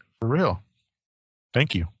 for real.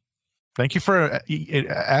 Thank you. Thank you for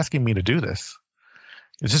asking me to do this.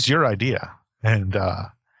 It's just your idea. And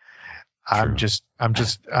I'm just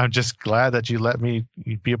glad that you let me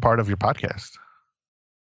be a part of your podcast.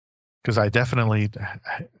 Because I definitely,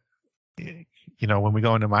 when we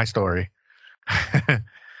go into my story,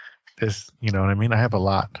 this, you know what I mean? I have a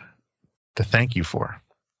lot to thank you for.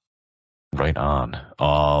 Right on.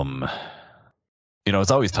 It's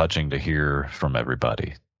always touching to hear from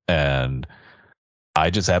everybody. And I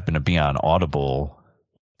just happened to be on Audible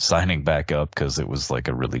signing back up because it was like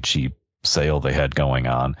a really cheap sale they had going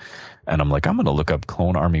on. And I'm like, I'm going to look up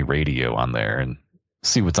Clone Army Radio on there and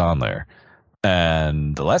see what's on there.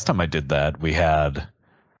 And the last time I did that, we had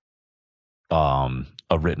a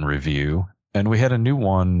written review, And we had a new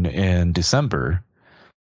one in December.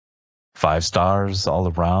 5 stars all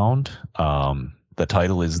around. The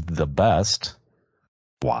title is The Best.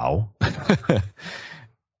 Wow.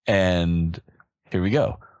 And here we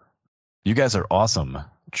go. You guys are awesome.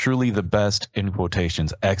 Truly the best, in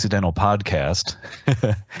quotations, accidental podcast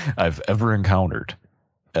I've ever encountered.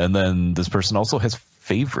 And then this person also has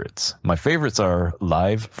favorites. My favorites are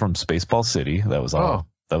Live from Spaceball City. That was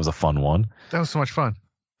that was a fun one. That was so much fun.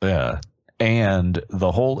 Yeah. And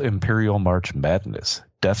the whole Imperial March Madness.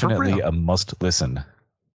 Definitely a must listen.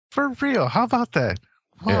 For real. How about that?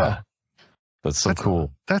 Wow. Yeah. That's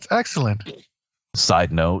cool. That's excellent.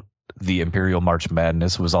 Side note, the Imperial March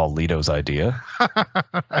Madness was all Lito's idea.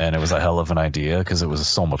 And it was a hell of an idea because it was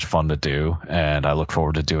so much fun to do. And I look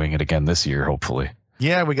forward to doing it again this year, hopefully.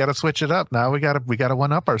 Yeah, we got to switch it up. Now we got to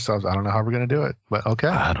one up ourselves. I don't know how we're going to do it, but okay.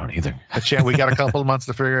 I don't either. But yeah, we got a couple of months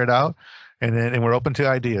to figure it out, and we're open to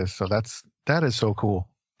ideas. So that is so cool.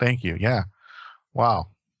 Thank you. Yeah. Wow.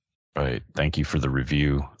 Right. Thank you for the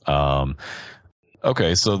review.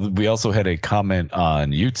 Okay, so we also had a comment on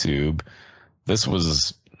YouTube. This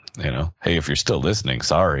was, hey, if you're still listening,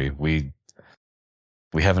 sorry. We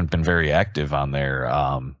haven't been very active on there.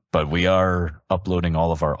 But we are uploading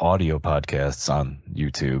all of our audio podcasts on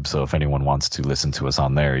YouTube. So if anyone wants to listen to us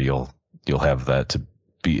on there, you'll have that to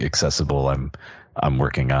be accessible. I'm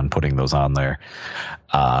working on putting those on there.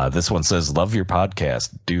 This one says, "Love your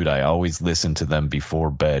podcast, dude. I always listen to them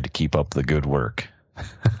before bed. Keep up the good work."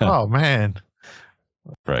 Oh man.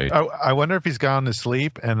 Right. I wonder if he's gone to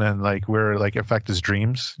sleep and then affect his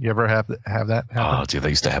dreams. You ever have that happen? Oh, dude, that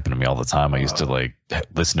used to happen to me all the time. I used to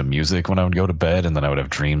listen to music when I would go to bed, and then I would have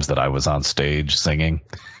dreams that I was on stage singing.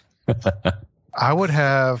 I would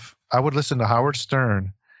listen to Howard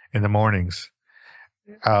Stern in the mornings,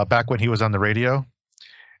 back when he was on the radio,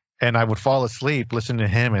 and I would fall asleep listening to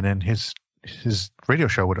him, and then his radio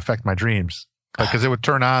show would affect my dreams because it would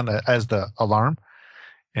turn on as the alarm,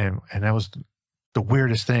 and that was the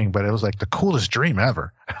weirdest thing, but it was the coolest dream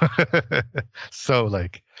ever. So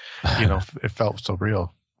it felt so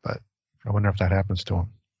real, but I wonder if that happens to him.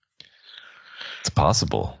 It's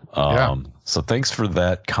possible. Yeah. So thanks for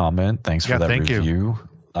that comment. Thanks for that review.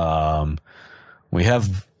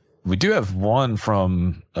 We do have one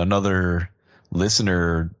from another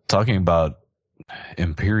listener talking about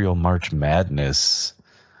Imperial March Madness.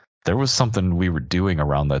 There was something we were doing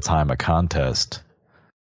around that time, a contest,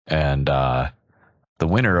 and the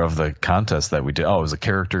winner of the contest that we did, it was a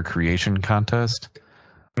character creation contest.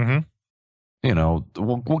 Mm-hmm.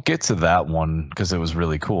 We'll get to that one because it was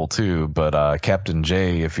really cool too. But Captain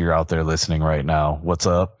J, if you're out there listening right now, what's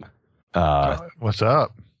up? What's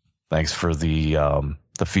up? Thanks for the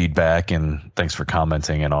feedback and thanks for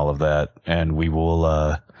commenting and all of that. And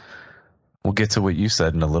we'll get to what you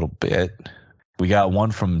said in a little bit. We got one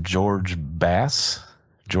from George Bass.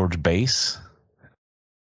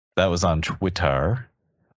 That was on Twitter.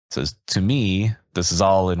 It says, "To me, this is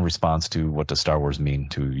all in response to what does Star Wars mean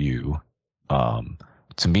to you?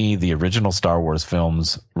 To me, the original Star Wars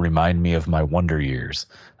films remind me of my wonder years.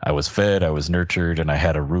 I was fed, I was nurtured, and I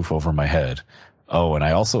had a roof over my head. Oh, and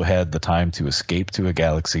I also had the time to escape to a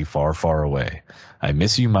galaxy far, far away. I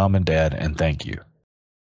miss you, Mom and Dad, and thank you."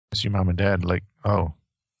 Miss you, Mom and Dad?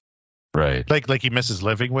 Right. Like he misses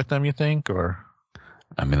living with them, you think? Or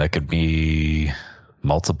I mean, that could be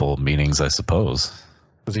multiple meanings, I suppose.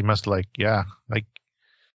 Because he must I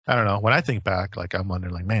don't know. When I think back, I'm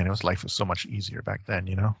wondering, man, life was so much easier back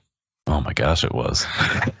then, Oh my gosh, it was.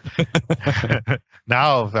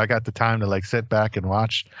 Now, if I got the time to sit back and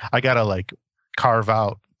watch, I gotta carve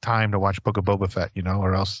out time to watch Book of Boba Fett,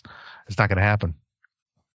 or else it's not gonna happen.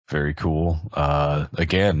 Very cool.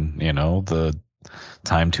 Again, the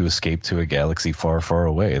time to escape to a galaxy far, far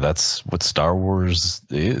away. That's what Star Wars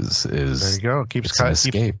is. There you go.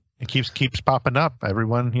 Escape. It keeps popping up.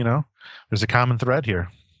 Everyone, there's a common thread here.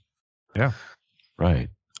 Yeah. Right.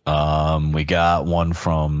 We got one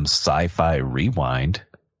from Sci-Fi Rewind.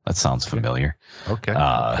 That sounds familiar.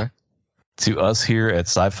 Okay. To us here at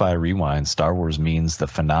Sci-Fi Rewind, Star Wars means the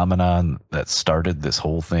phenomenon that started this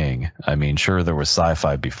whole thing. I mean, sure, there was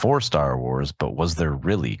sci-fi before Star Wars, but was there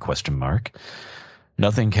really? ?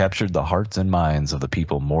 Nothing captured the hearts and minds of the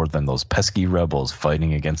people more than those pesky rebels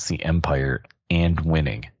fighting against the Empire and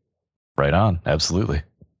winning. Right on. Absolutely.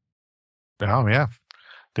 Oh, yeah.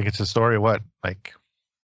 I think it's a story of what?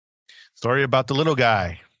 Story about the little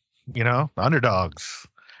guy, underdogs.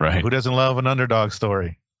 Right. Who doesn't love an underdog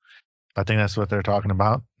story? I think that's what they're talking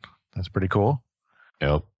about. That's pretty cool.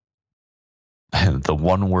 Yep. And the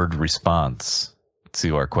one-word response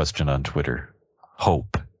to our question on Twitter,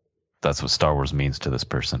 hope. That's what Star Wars means to this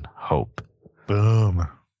person. Hope. Boom.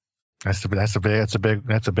 That's a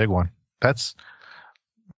big one. That's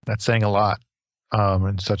saying a lot.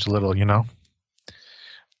 In such a little,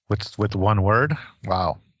 with one word.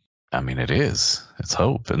 Wow. I mean, it is. It's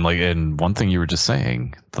hope. And one thing you were just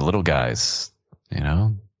saying, the little guys,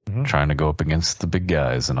 trying to go up against the big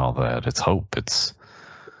guys and all that. It's hope. It's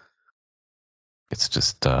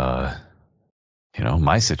just,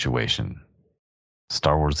 my situation.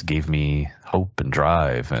 Star Wars gave me hope and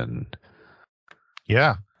drive, and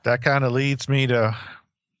yeah, that kind of leads me to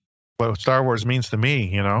what Star Wars means to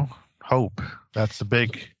me, hope. That's the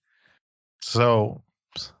big. So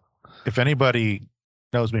if anybody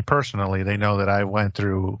knows me personally, they know that I went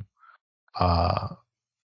through a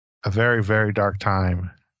very, very dark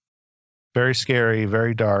time, very scary,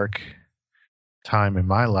 very dark time in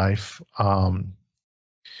my life,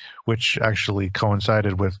 which actually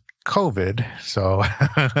coincided with COVID. So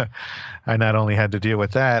I not only had to deal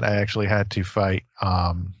with that, I actually had to fight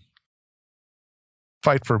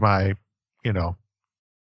for my,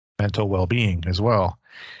 mental well-being as well.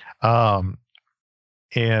 And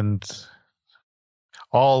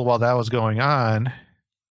all while that was going on,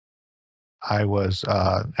 I was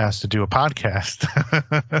asked to do a podcast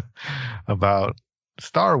about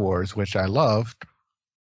Star Wars, which I loved.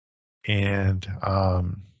 And,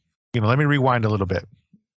 let me rewind a little bit.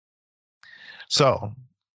 So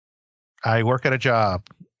I work at a job,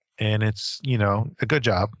 and it's, a good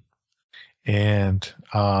job. And,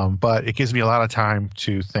 but it gives me a lot of time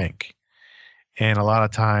to think. And a lot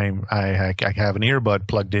of time I have an earbud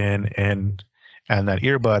plugged in, and that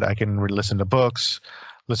earbud, I can listen to books,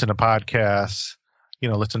 listen to podcasts,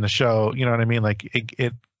 listen to show, you know what I mean? Like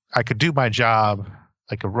I could do my job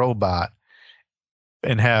like a robot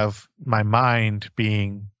and have my mind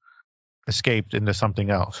being escaped into something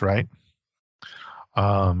else, right?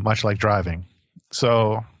 Much like driving.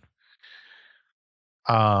 So,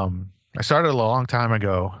 I started a long time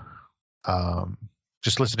ago,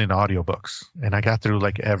 just listening to audiobooks, and I got through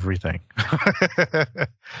like everything,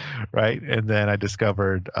 right? And then I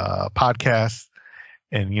discovered podcasts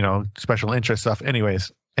and special interest stuff.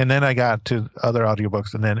 Anyways, and then I got to other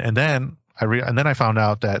audiobooks, and then I found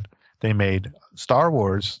out that they made Star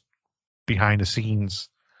Wars behind the scenes,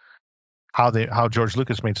 how George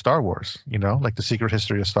Lucas made Star Wars, like the secret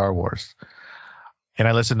history of Star Wars. And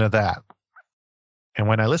I listened to that. And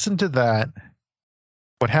when I listened to that,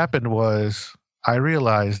 what happened was I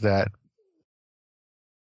realized that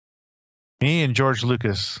me and George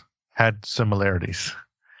Lucas had similarities,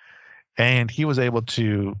 and he was able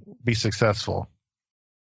to be successful.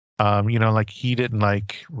 Like he didn't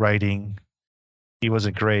like writing. He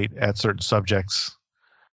wasn't great at certain subjects,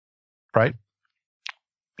 right?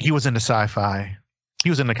 He was into sci-fi. He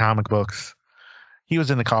was into comic books. He was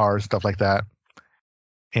into cars, stuff like that.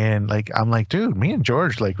 And like, I'm like, dude, me and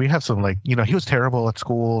George, like we have some he was terrible at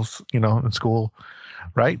schools, in school,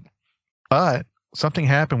 right? But something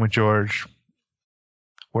happened with George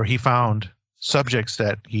where he found subjects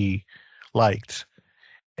that he liked,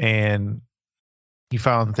 and he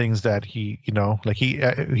found things that he, like he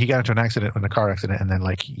got into an accident, in a car accident, and then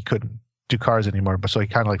like he couldn't do cars anymore, but so he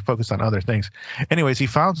kind of like focused on other things. Anyways, he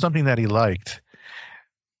found something that he liked,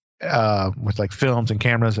 with like films and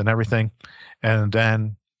cameras and everything, and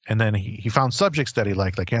then he found subjects that he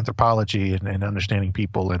liked, like anthropology and understanding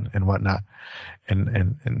people and whatnot,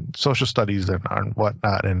 and social studies and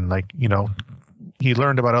whatnot, and like he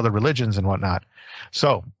learned about other religions and whatnot.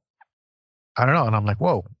 So I don't know, and I'm like,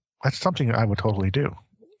 whoa, that's something I would totally do.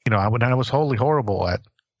 I was totally horrible at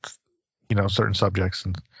certain subjects,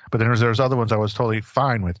 but then there's other ones I was totally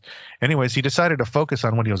fine with. Anyways, he decided to focus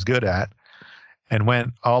on what he was good at, and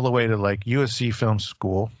went all the way to like USC Film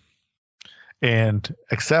School, and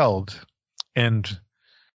excelled, and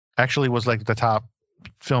actually was like the top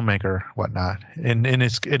filmmaker, whatnot, in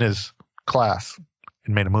his class,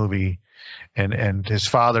 and made a movie, and his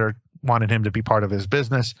father wanted him to be part of his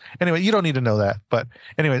business. Anyway, you don't need to know that, but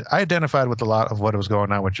anyway, I identified with a lot of what was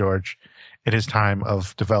going on with George in his time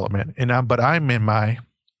of development, but I'm in my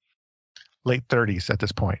late 30s at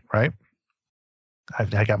this point, right?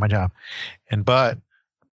 I got my job, but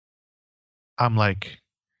I'm like,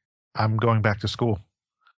 I'm going back to school,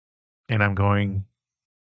 and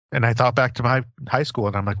I thought back to my high school,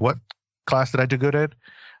 and I'm like, what class did I do good at?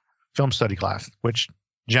 Film study class, which,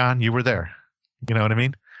 John, you were there. You know what I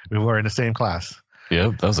mean? We were in the same class.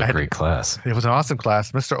 Yep, that was a great class. It was an awesome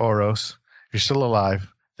class. Mr. Oros, you're still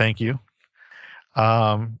alive. Thank you.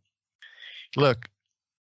 Look,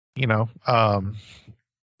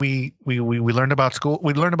 we learned about school.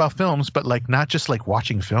 We learned about films, but like not just like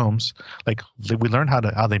watching films. Like we learned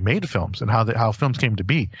how they made films and how films came to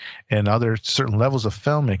be, and other certain levels of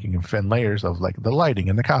filmmaking and layers of like the lighting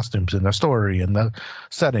and the costumes and the story and the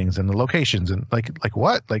settings and the locations and like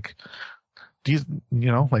what like. Do you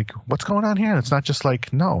like what's going on here? And it's not just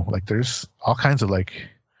like, no, like there's all kinds of like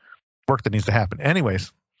work that needs to happen.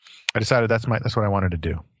 Anyways, I decided that's what I wanted to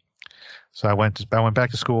do. So I went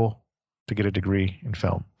back to school to get a degree in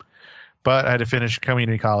film, but I had to finish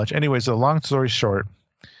community college. Anyways, the long story short,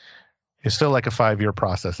 it's still like a 5-year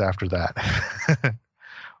process after that.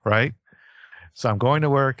 Right. So I'm going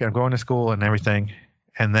to work, I'm going to school and everything.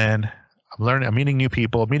 And then I'm meeting new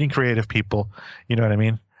people, meeting creative people. You know what I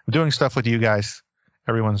mean? I'm doing stuff with you guys.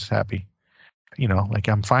 Everyone's happy. Like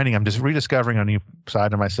I'm just rediscovering a new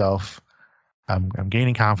side of myself. I'm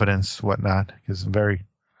gaining confidence, whatnot, because I'm a very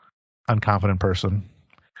unconfident person.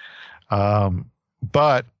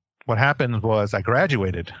 But what happened was I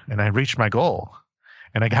graduated and I reached my goal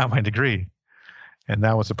and I got my degree. And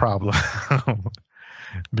that was a problem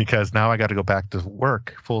because now I got to go back to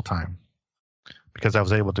work full time because I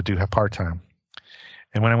was able to have part time.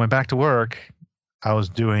 And when I went back to work, I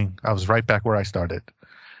was right back where I started.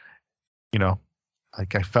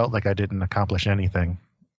 Like I felt like I didn't accomplish anything.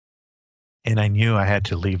 And I knew I had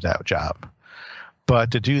to leave that job.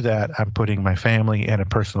 But to do that, I'm putting my family at a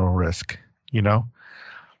personal risk,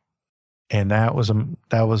 And that was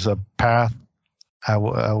a path I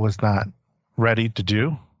was not ready to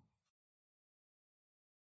do.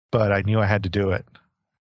 But I knew I had to do it.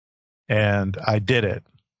 And I did it.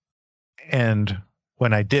 And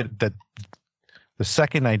when I did that, the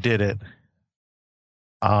second I did it,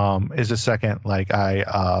 is the second like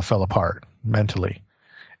I fell apart mentally,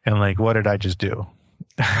 and like what did I just do?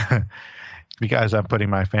 Because I'm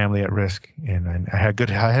putting my family at risk, and I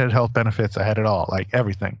had health benefits, I had it all, like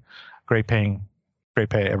everything, great pay,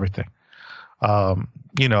 everything.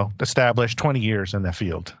 Established 20 years in that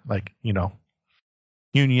field, like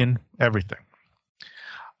union, everything.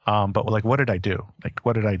 But like what did I do?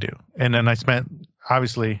 And then I spent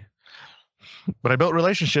obviously. But I built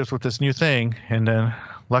relationships with this new thing, and then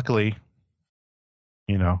luckily,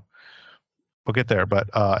 we'll get there. But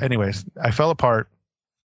anyways, I fell apart,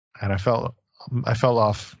 and I fell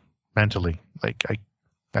off mentally. Like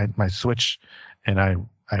my switch, and I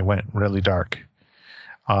went really dark,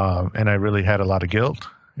 and I really had a lot of guilt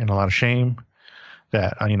and a lot of shame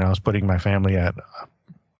that I was putting my family at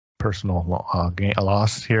personal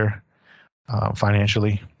loss here,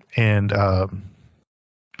 financially, and I,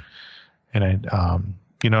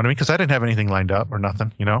 you know what I mean? Because I didn't have anything lined up or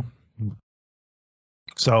nothing,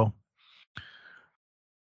 So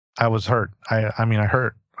I was hurt. I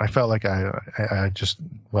hurt. I felt like I just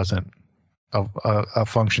wasn't a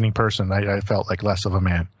functioning person. I felt like less of a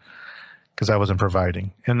man because I wasn't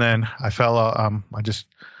providing. And then I just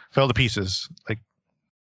fell to pieces, like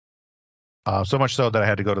so much so that I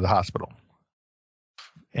had to go to the hospital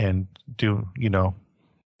and do,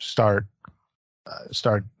 start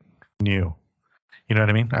new. You know what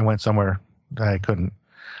I mean? I went somewhere I couldn't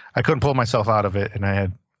pull myself out of it, and I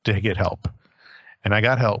had to get help. And I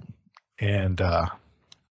got help, and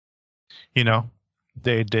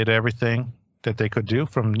they did everything that they could do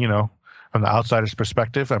from the outsider's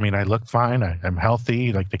perspective. I mean, I look fine. I'm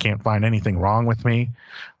healthy. Like they can't find anything wrong with me,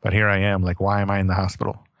 but here I am. Like, why am I in the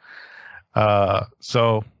hospital?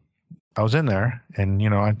 So I was in there, and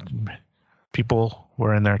people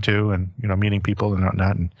were in there too, and meeting people and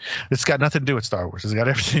whatnot. And it's got nothing to do with Star Wars. It's got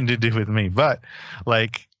everything to do with me. But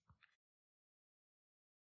like,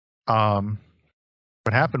 what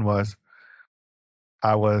happened was,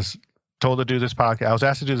 I was told to do this podcast. I was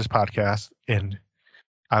asked to do this podcast, and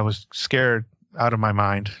I was scared out of my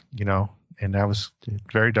mind, and I was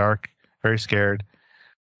very dark, very scared,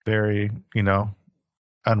 very,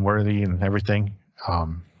 unworthy and everything.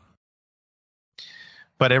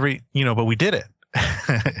 But we did it.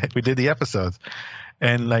 We did the episodes.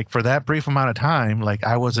 And like for that brief amount of time, like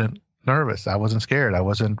I wasn't nervous. I wasn't scared. I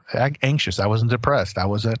wasn't anxious. I wasn't depressed. I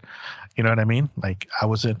wasn't, you know what I mean? Like I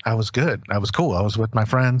was good. I was cool. I was with my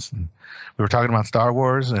friends, and we were talking about Star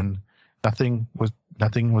Wars, and nothing was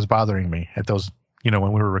bothering me at those,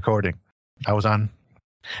 when we were recording. I was on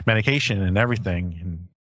medication and everything, and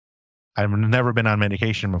I've never been on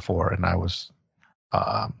medication before. And I was,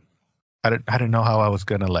 I didn't know how I was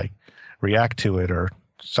going to like react to it or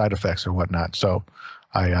side effects or whatnot. So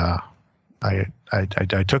I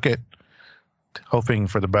took it hoping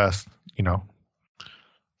for the best,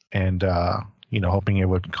 and, hoping it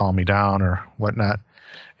would calm me down or whatnot.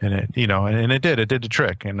 And it, it did the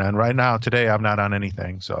trick. And then right now, today, I'm not on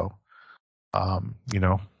anything. So,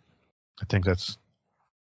 I think that's,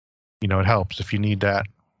 it helps. If you need that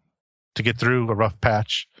to get through a rough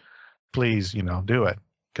patch, please, do it,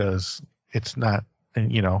 because it's not,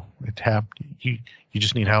 you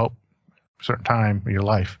just need help a certain time in your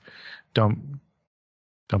life. Don't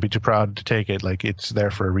be too proud to take it. Like, it's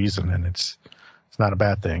there for a reason, and it's not a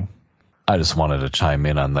bad thing. I just wanted to chime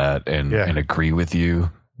in on that and agree with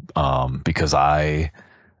you, because I,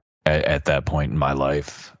 at that point in my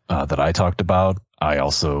life that I talked about, I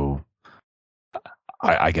also,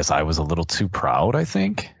 I guess I was a little too proud, I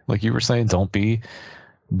think. Like you were saying, don't be.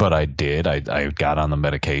 But I did. I got on the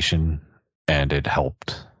medication, and it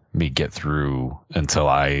helped me get through until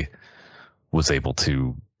I was able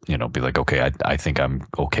to, be like, okay, I think I'm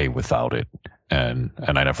okay without it. And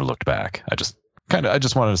I never looked back. I just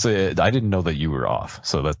wanted to say, I didn't know that you were off.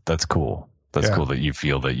 So that's cool. That's cool that you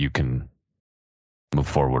feel that you can move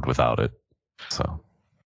forward without it. So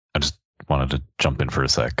I just wanted to jump in for a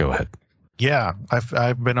sec. Go ahead. Yeah,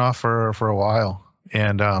 I've been off for a while,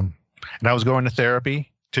 and I was going to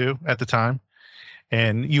therapy too at the time,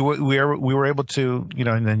 and we were able to,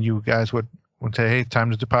 and then you guys would say, hey,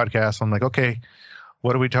 time to do podcast. I'm like, okay,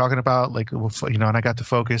 what are we talking about? Like, and I got to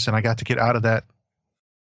focus, and I got to get out of that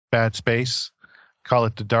bad space, call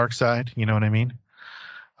it the dark side. You know what I mean?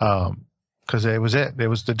 Because it was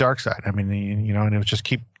the dark side. I mean, and it was just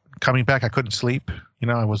keep coming back. I couldn't sleep.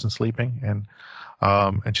 I wasn't sleeping, and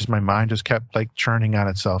just my mind just kept like churning on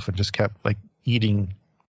itself, and just kept like eating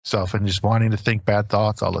itself, and just wanting to think bad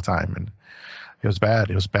thoughts all the time. And it was bad.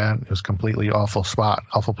 It was bad. It was completely awful spot,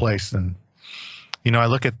 awful place. And, I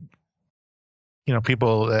look at,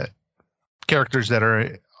 people, characters that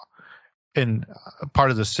are in part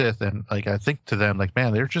of the Sith, and like, I think to them, like,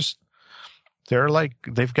 man, they've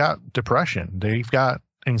got depression. They've got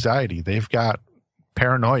anxiety. They've got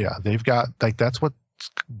paranoia. They've got, like, that's what's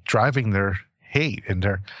driving their hate and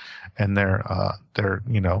their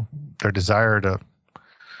desire to,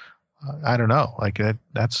 I don't know, like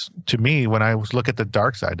that's, to me, when I look at the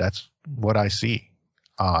dark side, that's what I see.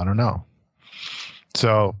 I don't know.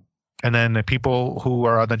 So, and then the people who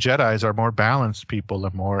are on the Jedis are more balanced people,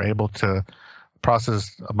 are more able to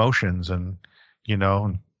process emotions and,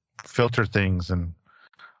 and filter things, and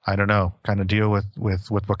I don't know, kind of deal with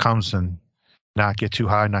what comes, and not get too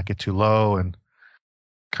high, not get too low, and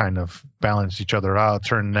kind of balance each other out,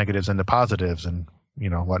 turn negatives into positives, and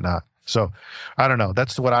whatnot. So I don't know.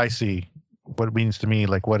 That's what I see, what it means to me,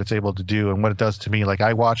 like what it's able to do and what it does to me. Like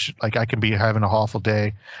I can be having a awful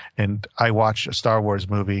day, and I watch a Star Wars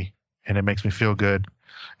movie, and it makes me feel good.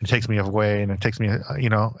 It takes me away, and it takes me,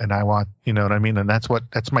 and I want, what I mean? And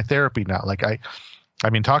that's my therapy now. Like I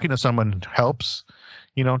mean, talking to someone helps,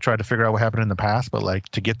 try to figure out what happened in the past, but like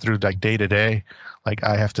to get through like day to day, like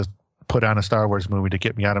I have to put on a Star Wars movie to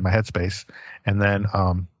get me out of my headspace. And then,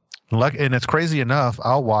 and it's crazy enough,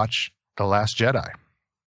 I'll watch The Last Jedi.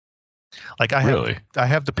 Like I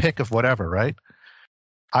have the pick of whatever, right?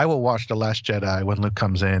 I will watch The Last Jedi when Luke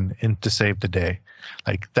comes in to save the day.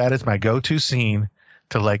 Like that is my go-to scene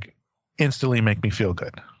to like instantly make me feel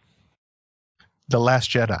good. The Last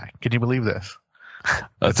Jedi. Can you believe this?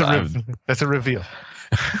 That's a reveal.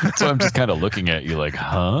 So I'm just kind of looking at you like,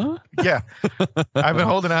 huh? Yeah. I've been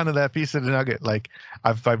holding on to that piece of the nugget. Like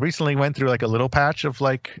I recently went through like a little patch of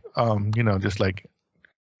like, just like,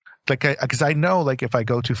 because I know like if I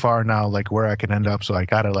go too far now, like where I can end up. So I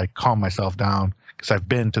got to like calm myself down, because I've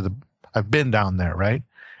been down there. Right.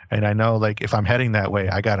 And I know like if I'm heading that way,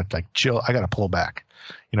 I got to like chill. I got to pull back.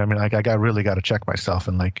 You know what I mean? Like I really got to check myself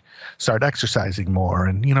and like start exercising more.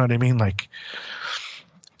 And you know what I mean? Like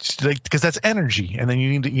because that's energy. And then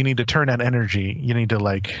you need to turn that energy. You need to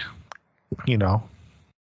like,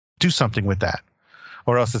 do something with that,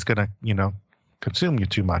 or else it's going to, consume you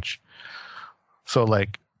too much. So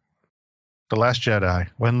like The Last Jedi,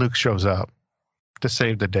 when Luke shows up to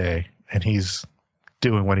save the day, and he's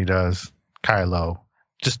doing what he does, Kylo,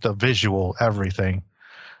 just the visual, everything,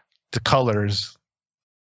 the colors,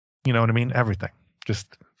 you know what I mean? Everything. Just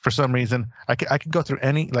for some reason, I can go through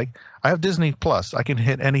any, like I have Disney Plus. I can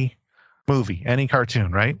hit any movie, any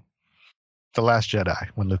cartoon, right? The Last Jedi,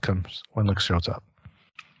 when Luke shows up.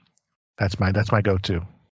 That's my go-to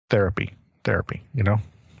therapy,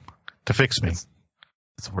 to fix me.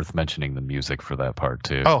 It's worth mentioning the music for that part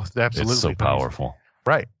too. Oh, absolutely. It's so powerful.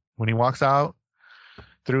 Right. When he walks out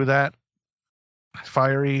through that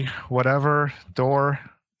fiery whatever door,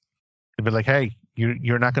 it'd be like, hey,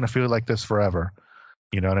 you're not going to feel like this forever.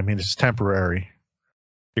 You know what I mean? It's temporary.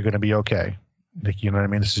 You're going to be okay. Like, you know what I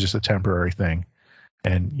mean? This is just a temporary thing.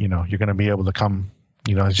 And, you're going to be able to come,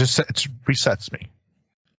 it resets me.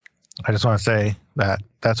 I just want to say that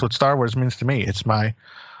that's what Star Wars means to me. It's my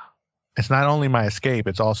it's not only my escape,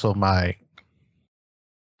 it's also my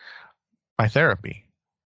therapy.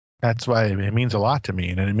 That's why it means a lot to me,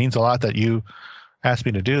 and it means a lot that you asked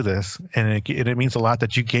me to do this, and it means a lot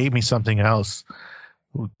that you gave me something else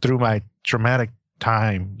through my traumatic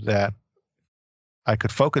time that I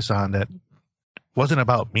could focus on that wasn't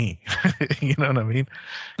about me. You know what I mean?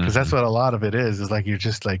 Because that's what a lot of it is like you're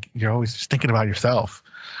just like, you're always just thinking about yourself.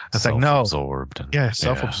 It's like, no. Self-absorbed. Yeah,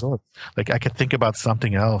 self-absorbed. Like I could think about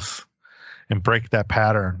something else and break that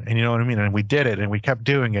pattern. And you know what I mean? And we did it, and we kept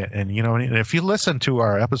doing it. And you know what I mean? And if you listen to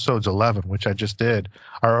our episodes 11, which I just did,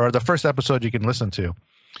 or the first episode you can listen to,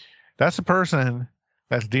 that's a person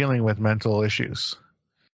that's dealing with mental issues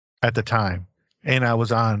at the time. And I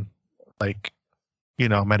was on like, you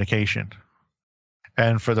know, medication.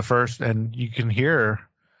 And for the first, and you can hear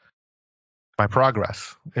my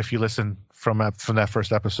progress if you listen from that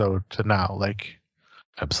first episode to now. Like,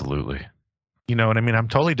 absolutely. You know what I mean? I'm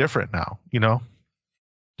totally different now. You know,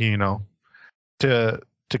 to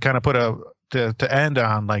kind of put to end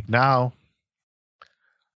on, like, now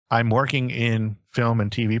I'm working in film and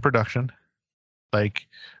TV production. Like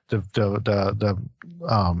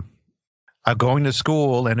I'm going to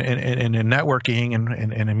school and networking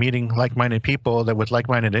and meeting like-minded people that with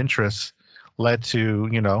like-minded interests led to,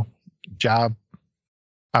 you know, job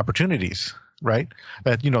opportunities, right?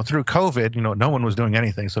 That, you know, through COVID, you know, no one was doing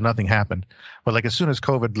anything, so nothing happened. But like as soon as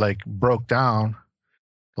COVID like broke down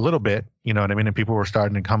a little bit, you know what I mean, and people were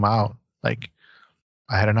starting to come out, like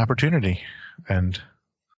I had an opportunity, and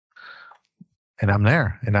I'm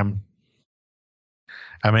there, and I'm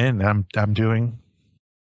in the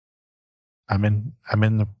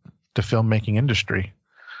filmmaking industry,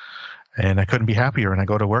 and I couldn't be happier. And I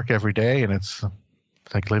go to work every day, and it's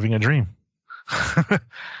like living a dream.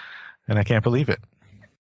 And I can't believe it.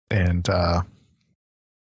 And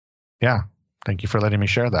yeah, thank you for letting me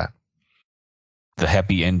share that. The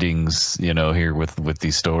happy endings, you know, here with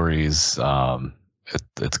these stories,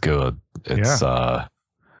 it's good. It's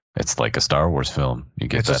like a Star Wars film. You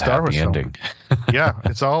get that happy ending. Yeah,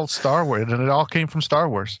 it's all Star Wars, and it all came from Star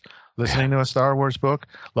Wars. Listening to a Star Wars book,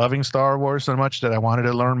 loving Star Wars so much that I wanted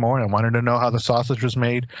to learn more. I wanted to know how the sausage was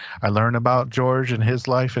made. I learned about George and his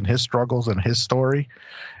life and his struggles and his story.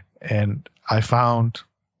 And I found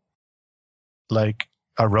like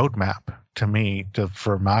a roadmap to me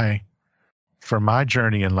for my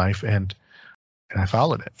journey in life, and I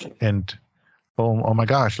followed it. And oh my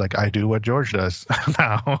gosh, like I do what George does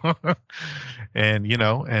now. And you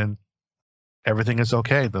know, and everything is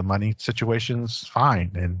okay. The money situation's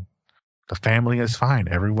fine, and the family is fine.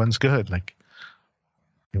 Everyone's good. Like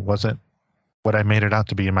it wasn't what I made it out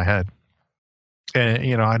to be in my head. And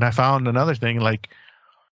you know, and I found another thing, like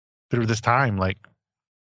through this time, like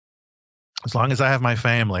as long as I have my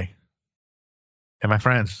family and my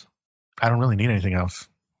friends, I don't really need anything else.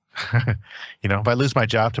 You know, if I lose my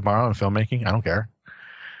job tomorrow in filmmaking, I don't care.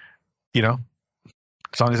 You know,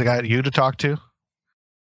 as long as I got you to talk to,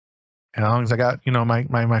 and as long as I got, you know,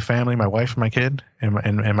 my family, my wife, my kid,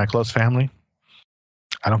 and my close family,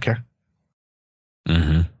 I don't care.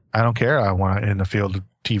 Mm-hmm. I don't care. I want in the field of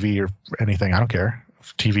TV or anything. I don't care.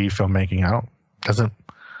 TV, filmmaking, doesn't,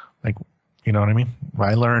 like, you know what I mean?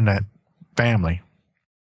 I learned that family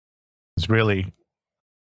is really,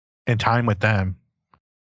 in time with them,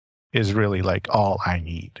 is really like all I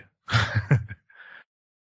need.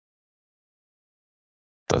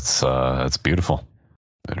 That's beautiful.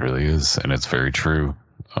 It really is, and it's very true.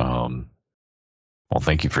 Well,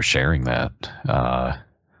 thank you for sharing that.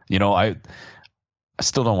 You know, I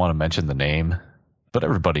still don't want to mention the name, but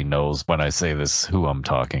everybody knows when I say this who I'm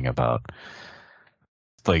talking about.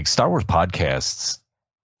 Like Star Wars podcasts,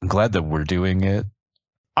 I'm glad that we're doing it.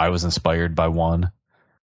 I was inspired by one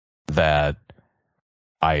that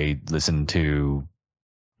I listened to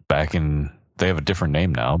back in, they have a different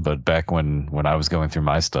name now, but back when I was going through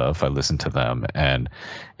my stuff, I listened to them. And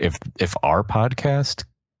if our podcast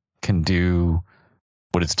can do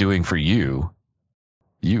what it's doing for you,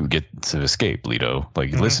 you get to escape, Lito,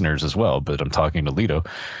 like listeners as well. But I'm talking to Lito.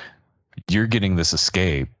 You're getting this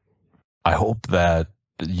escape. I hope that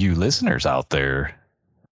you listeners out there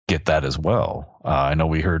get that as well. I know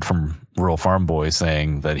we heard from Rural Farm Boy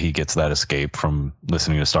saying that he gets that escape from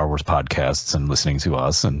listening to Star Wars podcasts and listening to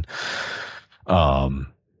us. And,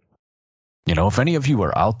 you know, if any of you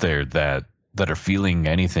are out there that are feeling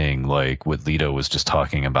anything like what Lito was just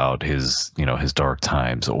talking about, his, you know, his dark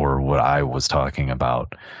times, or what I was talking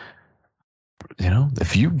about, you know,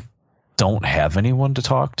 if you don't have anyone to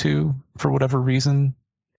talk to for whatever reason,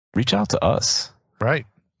 reach out to us. Right.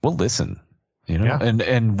 We'll listen, you know, yeah.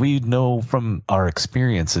 and we know from our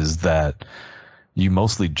experiences that you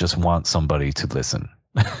mostly just want somebody to listen.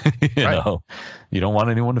 You know, you don't want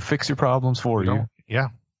anyone to fix your problems for you. Yeah.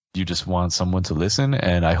 You just want someone to listen.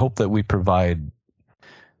 And I hope that we provide,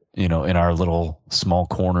 you know, in our little small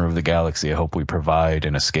corner of the galaxy, I hope we provide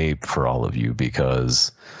an escape for all of you,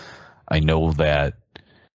 because I know that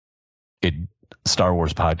Star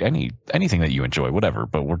Wars anything that you enjoy, whatever,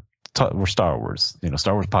 but we're Star Wars, you know,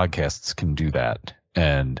 Star Wars podcasts can do that.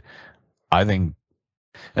 And I think,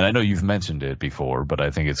 and I know you've mentioned it before, but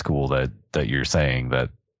I think it's cool that you're saying that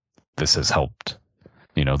this has helped.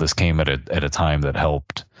 You know, this came at a time that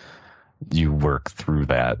helped you work through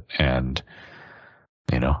that, and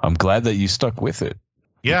you know, I'm glad that you stuck with it.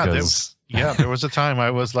 Yeah, because... there was a time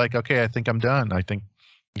I was like, okay, I think I'm done. I think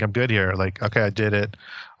I'm good here. Like, okay, I did it.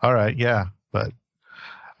 All right, yeah, but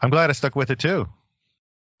I'm glad I stuck with it too.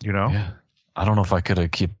 You know, yeah. I don't know if I could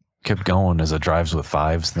have kept going as a Drives with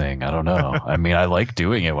Fives thing. I don't know. I mean, I like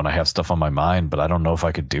doing it when I have stuff on my mind, but I don't know if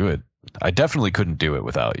I could do it. I definitely couldn't do it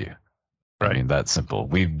without you. Right. I mean, that's simple.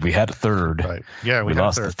 We had a third. Right. Yeah, we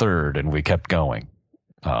lost the third, and we kept going.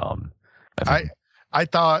 I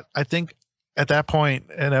think at that point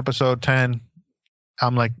in episode 10,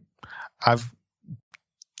 I'm like,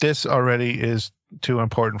 this already is too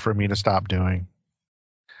important for me to stop doing.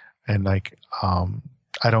 And like,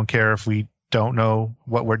 I don't care if we don't know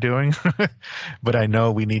what we're doing, but I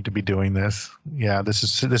know we need to be doing this. Yeah,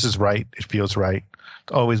 this is right. It feels right.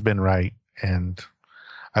 It's always been right. And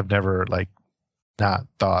I've never like not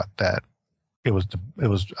thought that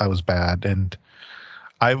I was bad. And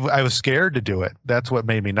I was scared to do it. That's what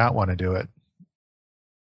made me not want to do it.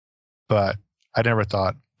 But I never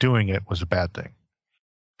thought doing it was a bad thing.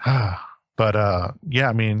 But yeah,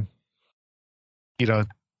 I mean, you know,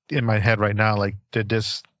 in my head right now, like, did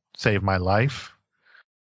this save my life?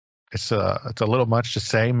 It's a little much to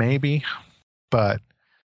say, maybe, but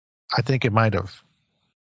I think it might have.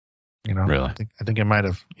 You know, really? I think it might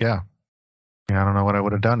have. Yeah. I don't know what I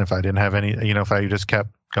would have done if I didn't have any. You know, if I just kept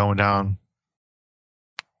going down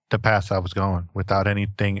the path I was going without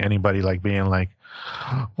anybody like being like,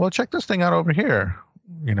 well, check this thing out over here.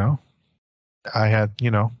 You know, I had, you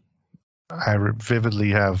know, I vividly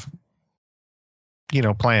have, you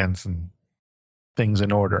know, plans and things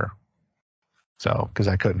in order. So, because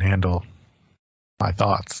I couldn't handle my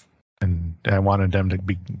thoughts and I wanted them to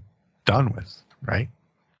be done with, right?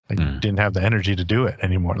 I didn't have the energy to do it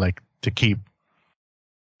anymore, like to keep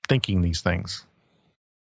thinking these things.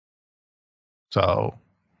 So,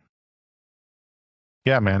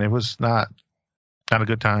 yeah, man, it was not a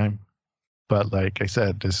good time. But like I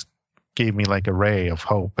said, this gave me like a ray of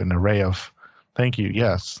hope and a ray of thank you.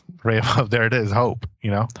 Yes. Ray of there it is. Hope,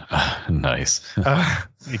 you know, nice.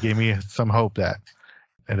 It gave me some hope that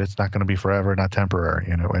it's not going to be forever, not temporary,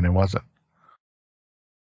 you know, and it wasn't.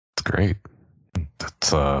 It's great.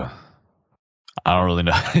 That's, I don't really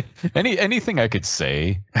know. Anything I could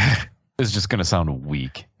say is just going to sound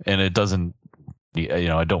weak, and it doesn't, you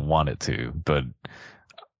know, I don't want it to, but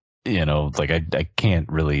you know, like I can't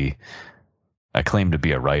really, I claim to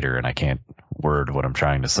be a writer and I can't word what I'm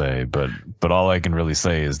trying to say, but all I can really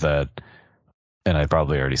say is that, and I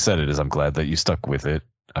probably already said it, is I'm glad that you stuck with it.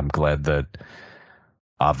 I'm glad that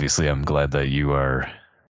you are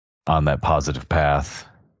on that positive path,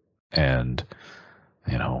 and,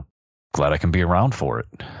 you know, glad I can be around for it.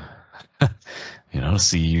 You know,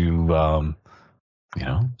 see you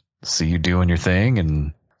doing your thing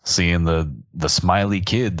and seeing the smiley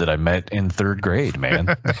kid that I met in third grade,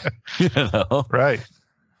 man. You know, right?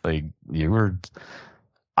 Like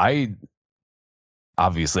I've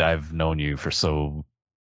known you for so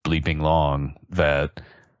bleeping long that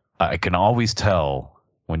I can always tell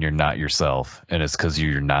when you're not yourself, and it's because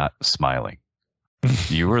you're not smiling.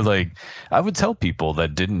 You were like, I would tell people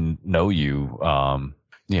that didn't know you,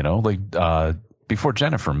 you know, like before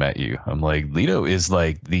Jennifer met you, I'm like, Lito is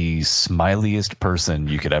like the smiliest person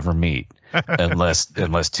you could ever meet, unless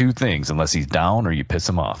two things, unless he's down or you piss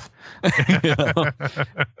him off. You know?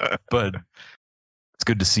 But it's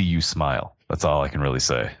good to see you smile. That's all I can really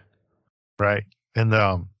say. Right. And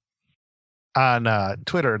on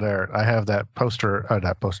Twitter there, I have that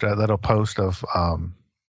little post of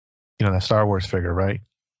you know, that Star Wars figure, right?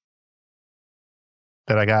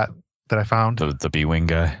 That I found. The B-Wing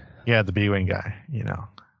guy? Yeah, the B-Wing guy, you know.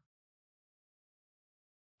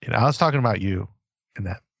 And I was talking about you in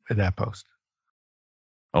that post.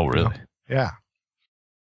 Oh, really? You know? Yeah.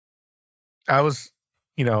 I was,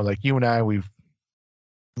 you know, like you and I, we've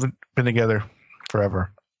been together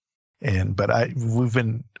forever. But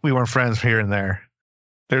we weren't friends here and there.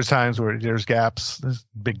 There's times where there's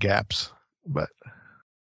big gaps, but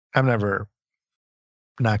I've never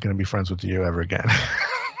not going to be friends with you ever again.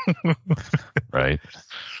 Right.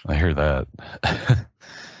 I hear that.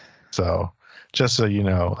 So just so you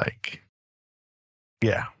know, like,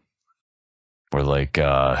 yeah. We're like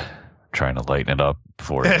trying to lighten it up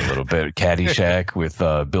for a little bit. Caddyshack with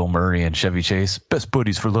Bill Murray and Chevy Chase. Best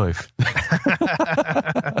buddies for life.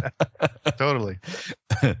 Totally.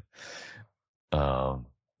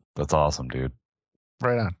 That's awesome, dude.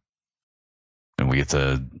 Right on. And we get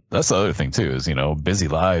to, that's the other thing too, is, you know, busy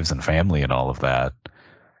lives and family and all of that.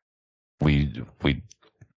 We,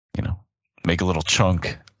 you know, make a little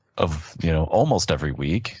chunk of, you know, almost every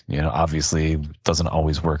week, you know, obviously it doesn't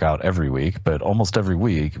always work out every week, but almost every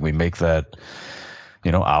week we make that,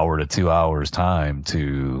 you know, hour to 2 hours time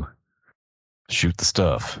to shoot the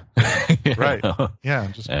stuff. Right. Know?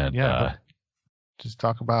 Yeah. Just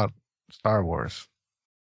talk about Star Wars.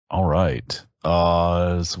 All right.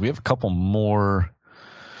 So we have a couple more.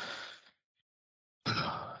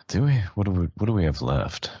 Do we? What do we have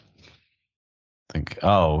left? I think.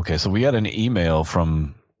 Oh, okay. So we had an email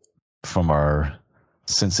from our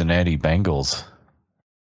Cincinnati Bengals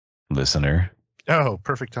listener. Oh,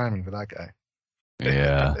 perfect timing for that guy.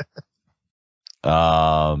 Yeah.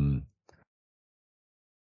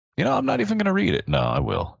 You know, I'm not even going to read it. No, I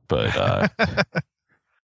will. But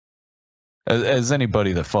as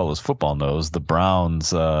anybody that follows football knows, the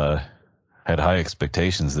Browns had high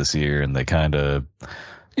expectations this year, and they kind of,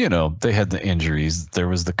 you know, they had the injuries. There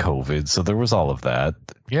was the COVID, so there was all of that.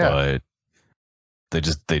 Yeah. But they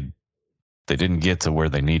didn't get to where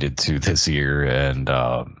they needed to this year, and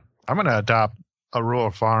I'm going to adopt a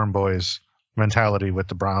rural farm boys mentality with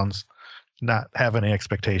the Browns, not have any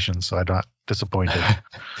expectations, so I'm not disappointed.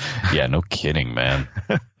 Yeah, no kidding, man.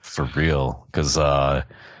 For real. Because,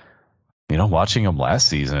 you know, watching them last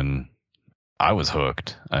season, I was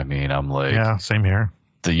hooked. I mean, I'm like, yeah, same here.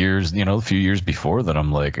 The years, you know, a few years before that,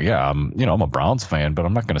 I'm like, yeah, I'm a Browns fan, but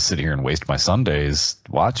I'm not going to sit here and waste my Sundays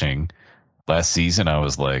watching. Last season, I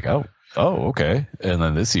was like, oh, okay. And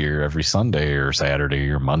then this year, every Sunday or Saturday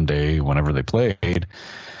or Monday, whenever they played,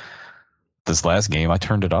 this last game, I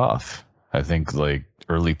turned it off. I think like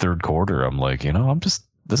early third quarter, I'm like, you know, this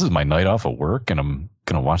is my night off of work, and I'm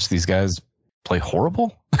going to watch these guys play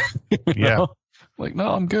horrible. Yeah. Know? Like, no,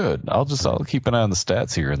 I'm good. I'll keep an eye on the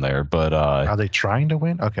stats here and there. But are they trying to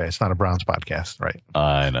win? Okay, it's not a Browns podcast, right?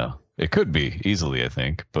 I know. It could be easily, I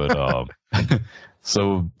think. But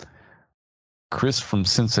so Chris from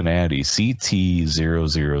Cincinnati,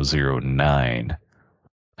 CT0009.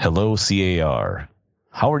 Hello, CAR.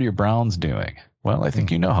 How are your Browns doing? Well, I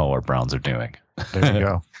think you know how our Browns are doing. There you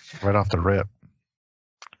go. Right off the rip.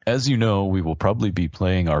 As you know, we will probably be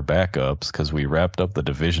playing our backups because we wrapped up the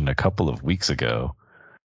division a couple of weeks ago.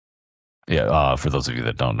 Yeah, for those of you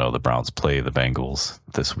that don't know, the Browns play the Bengals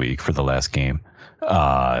this week for the last game.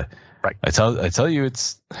 Right. I tell you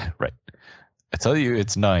it's right. I tell you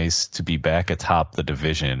it's nice to be back atop the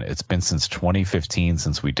division. It's been since 2015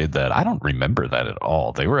 since we did that. I don't remember that at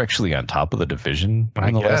all. They were actually on top of the division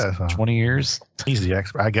in the last 20 years. He's the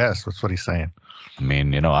expert, I guess. That's what he's saying. I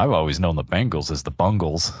mean, you know, I've always known the Bengals as the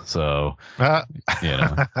Bungles, so you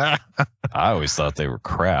know, I always thought they were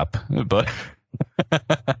crap. But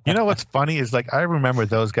you know what's funny is, like, I remember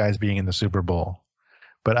those guys being in the Super Bowl,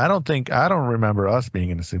 but I don't remember us being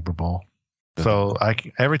in the Super Bowl. So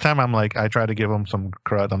every time I try to give them some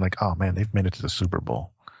crud, I'm like, oh man, they've made it to the Super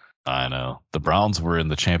Bowl. I know the Browns were in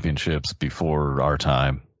the championships before our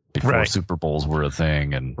time, before Super Bowls were a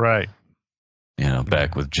thing, and you know,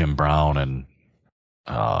 back with Jim Brown and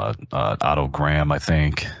Otto Graham, I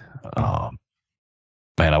think. Man,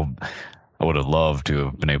 I would have loved to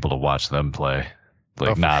have been able to watch them play.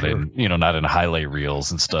 Like, not in highlight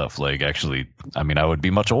reels and stuff. Like, actually, I mean, I would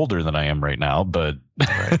be much older than I am right now, but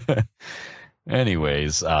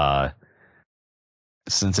anyways,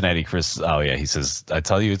 Cincinnati Chris, he says, I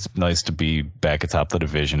tell you, it's nice to be back atop the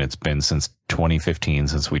division. It's been since 2015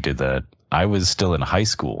 since we did that. I was still in high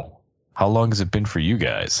school. How long has it been for you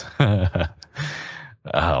guys?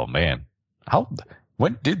 Oh man,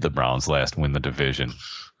 when did the Browns last win the division?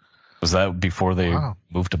 Was that before they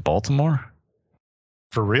moved to Baltimore?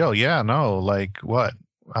 For real? Yeah, no. Like, what?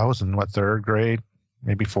 I was in third grade,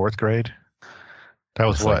 maybe fourth grade. That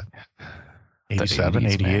was what? 87,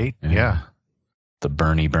 88? Yeah. The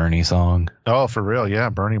Bernie song. Oh, for real? Yeah,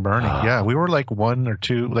 Bernie. Yeah, we were like one or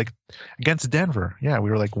two, like against Denver. Yeah, we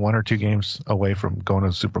were like 1 or 2 games away from going to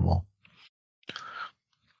the Super Bowl.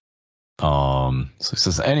 So he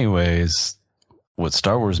says, anyways, what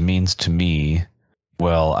Star Wars means to me,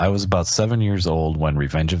 well, I was about 7 years old when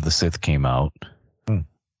Revenge of the Sith came out.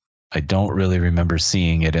 I don't really remember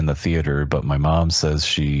seeing it in the theater, but my mom says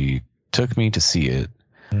she took me to see it.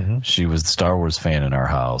 She was the Star Wars fan in our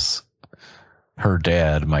house. Her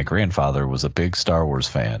dad, my grandfather, was a big Star Wars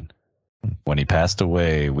fan. When he passed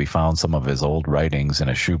away, we found some of his old writings in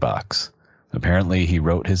a shoebox. Apparently, he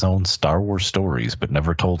wrote his own Star Wars stories, but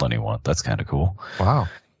never told anyone. That's kind of cool. Wow.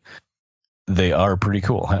 They are pretty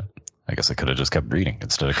cool. I guess I could have just kept reading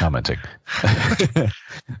instead of commenting.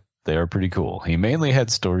 They are pretty cool. He mainly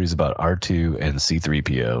had stories about R2 and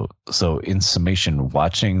C-3PO. So in summation,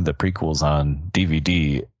 watching the prequels on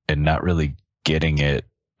DVD and not really getting it.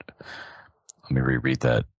 Let me reread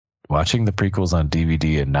that. Watching the prequels on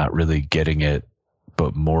DVD and not really getting it,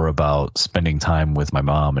 but more about spending time with my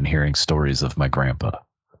mom and hearing stories of my grandpa.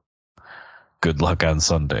 Good luck on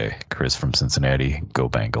Sunday. Chris from Cincinnati. Go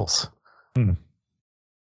Bengals.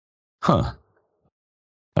 Huh.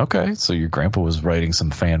 Okay, so your grandpa was writing some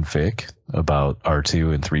fanfic about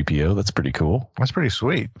R2 and 3PO. That's pretty cool. That's pretty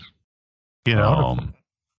sweet. You know?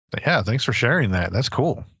 Yeah, thanks for sharing that. That's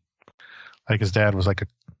cool. Like his dad was like a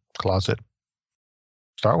closet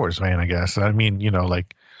Star Wars fan, I guess. I mean, you know,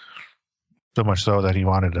 like so much so that he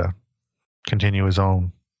wanted to continue his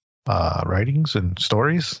own writings and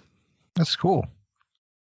stories. That's cool.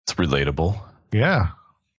 It's relatable. Yeah.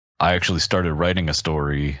 I actually started writing a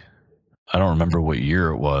story. I don't remember what year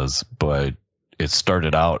it was, but it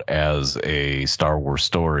started out as a Star Wars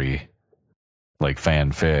story, like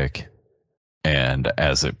fanfic. And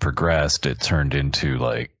as it progressed, it turned into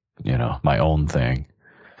like, you know, my own thing.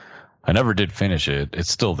 I never did finish it. It's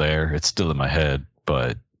still there. It's still in my head,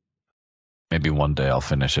 but maybe one day I'll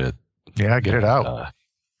finish it. Yeah, get it out.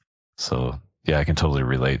 So yeah, I can totally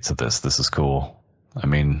relate to this. This is cool. I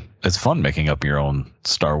mean, it's fun making up your own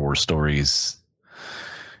Star Wars stories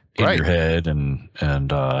in your head, and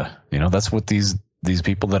you know, that's what these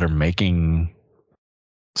people that are making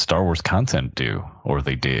Star Wars content do, or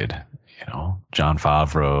they did. You know, Jon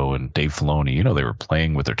Favreau and Dave Filoni, you know, they were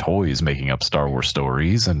playing with their toys, making up Star Wars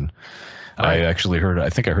stories. And I actually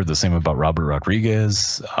I think I heard the same about Robert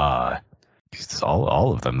Rodriguez.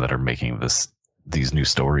 All of them that are making these new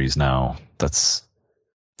stories now. That's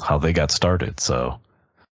how they got started. So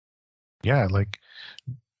yeah, like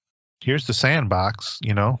here's the sandbox,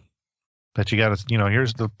 you know, that you got to, you know,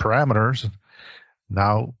 here's the parameters.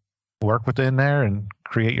 Now work within there and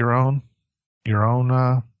create your own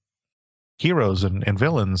heroes and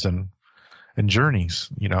villains and journeys,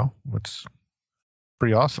 you know. It's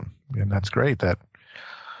pretty awesome. And that's great that,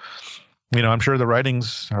 you know, I'm sure the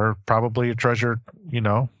writings are probably a treasured, you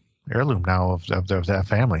know, heirloom now of that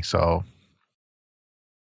family. So,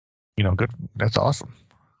 you know, good. That's awesome.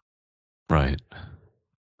 Right.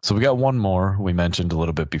 So we got one more we mentioned a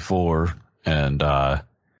little bit before, and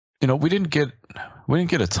you know, we didn't get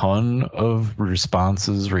a ton of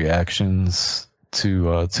reactions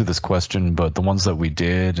to this question, but the ones that we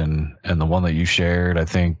did and the one that you shared, I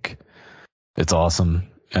think it's awesome.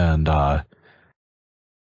 And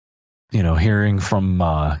you know, hearing from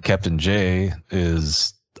Captain J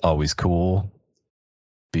is always cool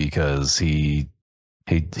because he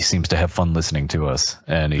seems to have fun listening to us,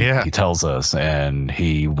 and he tells us, and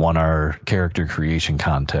he won our character creation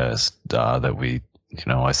contest that we, you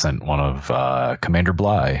know, I sent one of Commander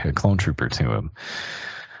Bly, a clone trooper, to him.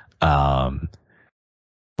 Well,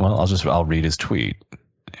 I'll read his tweet.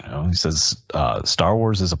 You know, he says, Star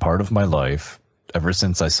Wars is a part of my life ever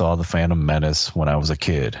since I saw The Phantom Menace when I was a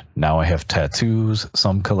kid. Now I have tattoos,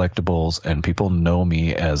 some collectibles, and people know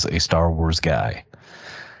me as a Star Wars guy.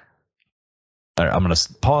 I'm going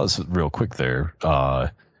to pause real quick there.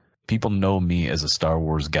 People know me as a Star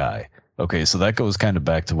Wars guy. Okay, so that goes kind of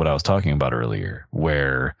back to what I was talking about earlier,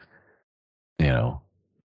 where, you know,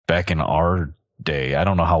 back in our day, I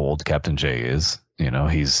don't know how old Captain J is. You know,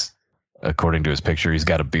 he's, according to his picture, he's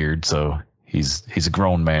got a beard, so he's a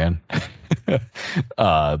grown man.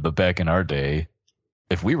 But back in our day,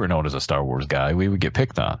 if we were known as a Star Wars guy, we would get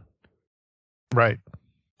picked on. Right.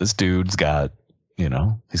 This dude's got, you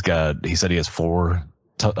know, he said he has 4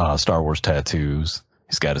 Star Wars tattoos.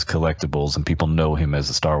 He's got his collectibles, and people know him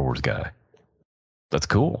as a Star Wars guy. That's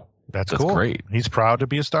cool. That's cool. Great. He's proud to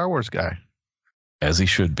be a Star Wars guy. As he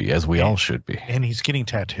should be, as we all should be. And he's getting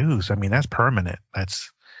tattoos. I mean, that's permanent.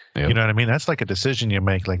 That's, yep. You know what I mean? That's like a decision you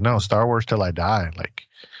make. Like, no, Star Wars till I die. Like,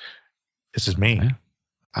 this is me. Yeah.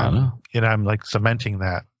 I know. And I'm like cementing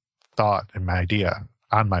that thought and my idea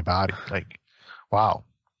on my body. Like, wow.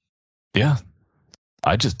 Yeah.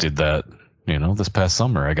 I just did that, you know, this past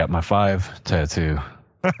summer. I got my 5 tattoo.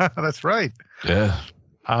 That's right. Yeah.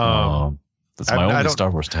 That's my only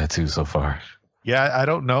Star Wars tattoo so far. Yeah, I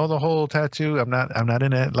don't know the whole tattoo. I'm not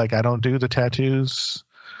in it. Like, I don't do the tattoos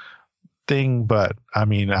thing, but I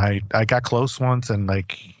mean, I got close once, and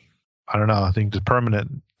like, I don't know. I think the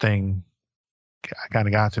permanent thing kind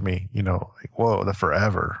of got to me, like, whoa, the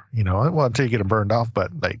forever, well, until you get them burned off,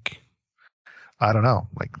 but like, I don't know,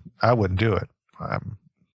 like, I wouldn't do it.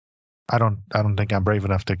 I don't think I'm brave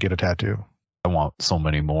enough to get a tattoo. I want so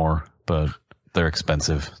many more, but they're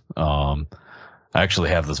expensive. I actually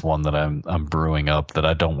have this one that I'm brewing up that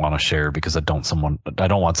I don't want to share because I don't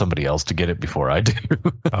want somebody else to get it before I do.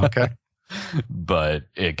 Okay. But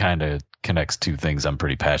it kind of connects two things I'm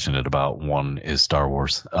pretty passionate about. One is Star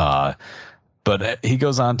Wars. But he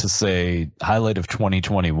goes on to say, highlight of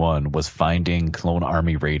 2021 was finding Clone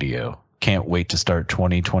Army Radio. Can't wait to start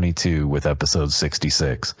 2022 with episode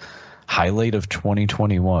 66. Highlight of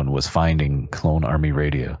 2021 was finding Clone Army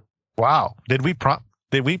Radio. Wow. Did we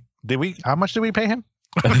how much did we pay him?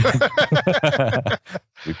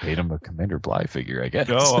 We paid him a Commander Bly figure, I guess.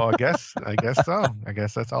 Oh, I guess so. I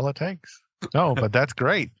guess that's all it takes. No, but that's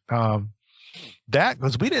great. That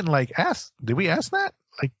because we didn't ask. Did we ask that?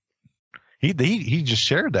 Like he just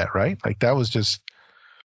shared that, right? Like that was just.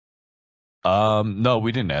 No,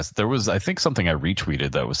 we didn't ask. There was, I think, something I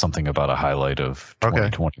retweeted that was something about a highlight of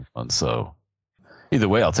 2021. Okay. So either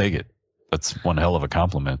way, I'll take it. That's one hell of a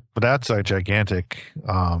compliment. But that's a gigantic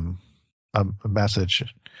a message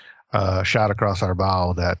shot across our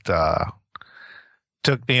bow that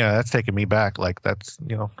that's taking me back. Like that's,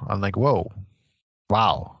 I'm like, whoa,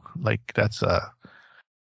 wow. Like that's a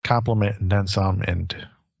compliment and then some. And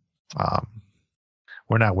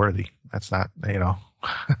we're not worthy. That's not,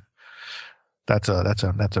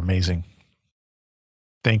 That's amazing.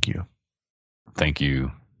 Thank you. Thank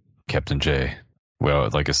you, Captain J. Well,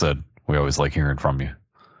 like I said, we always like hearing from you.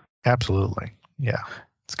 Absolutely. Yeah.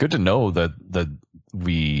 It's good to know that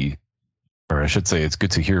we, or I should say, it's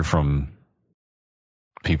good to hear from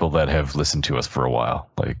people that have listened to us for a while.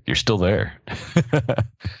 Like, you're still there.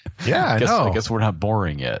 Yeah, I know. I guess we're not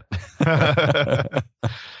boring yet. I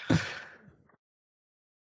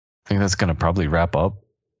think that's going to probably wrap up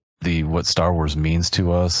what Star Wars means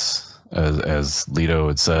to us. As Lito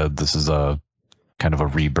had said, this is a kind of a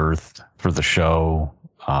rebirth for the show.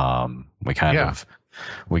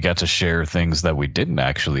 We got to share things that we didn't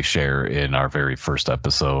actually share in our very first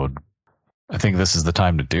episode. I think this is the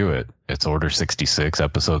time to do it. It's Order 66,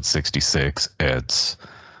 episode 66. It's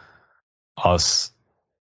us,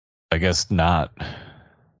 I guess, not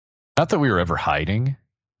that we were ever hiding.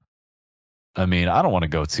 I mean, I don't want to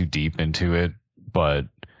go too deep into it, but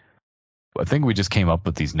I think we just came up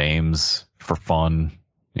with these names for fun,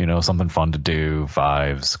 something fun to do.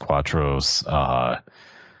 Fives, Quattros.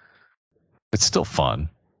 It's still fun,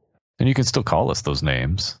 and you can still call us those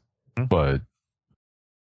names. Mm-hmm. But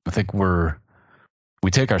I think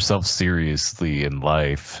we take ourselves seriously in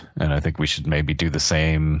life, and I think we should maybe do the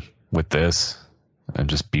same with this and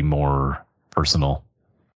just be more personal.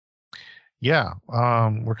 Yeah,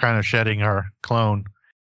 we're kind of shedding our clone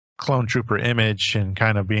trooper image and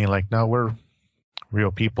kind of being like, no, we're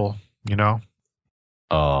real people,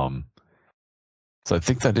 So I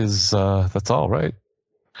think that's all, right?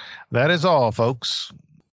 That is all, folks.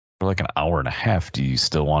 For like an hour and a half. Do you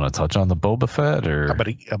still want to touch on the Boba Fett or?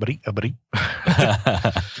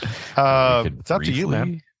 It's up to you,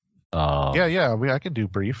 man. I can do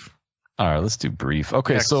brief. All right, let's do brief.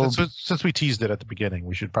 Okay, yeah, so since we teased it at the beginning,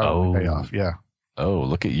 we should probably pay off. Yeah. Oh,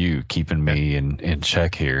 look at you keeping me in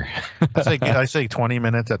check here. I say 20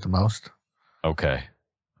 minutes at the most. Okay.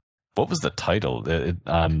 What was the title?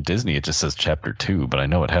 On Disney, it just says Chapter 2, but I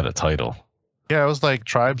know it had a title. Yeah, it was like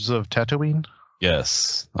Tribes of Tatooine.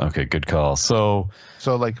 Yes. Okay, good call. So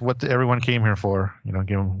like what everyone came here for, give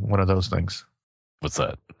them one of those things. What's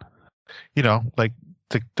that? Like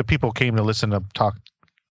the people came to listen to talk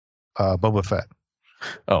Boba Fett.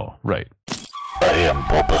 Oh, right. I am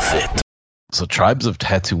Boba Fett. So Tribes of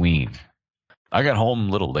Tatooine. I got home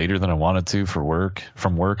a little later than I wanted to from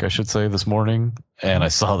work, I should say, this morning, and I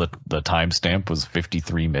saw that the timestamp was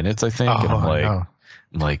 53 minutes, I think, and I'm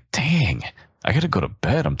like, dang, I got to go to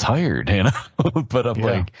bed. I'm tired, but I'm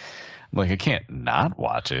like, I can't not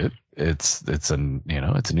watch it. It's a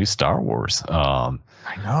new Star Wars. I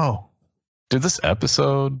know. Dude, this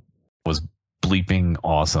episode was bleeping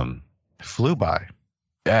awesome. It flew by.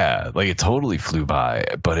 Yeah, like it totally flew by,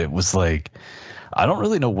 but it was like, I don't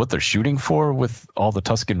really know what they're shooting for with all the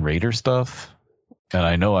Tusken Raider stuff. And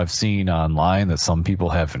I know I've seen online that some people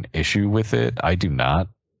have an issue with it. I do not.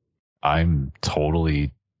 I'm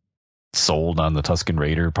totally sold on the Tusken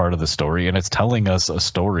Raider part of the story, and it's telling us a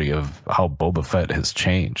story of how Boba Fett has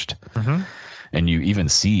changed. Mm-hmm. And you even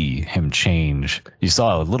see him change. You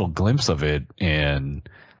saw a little glimpse of it in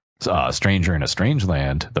Stranger in a Strange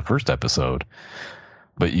Land, the first episode.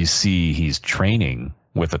 But you see he's training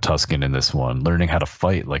with a Tusken in this one, learning how to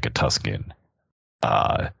fight like a Tusken.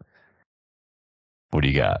 What do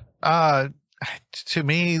you got? To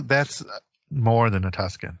me, that's more than a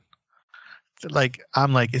Tusken. Like,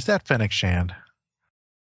 I'm like, is that Fennec Shand?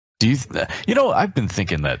 Do you I've been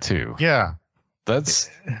thinking that too. Yeah. That's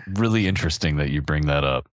really interesting that you bring that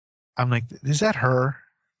up. I'm like, is that her?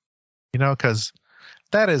 Because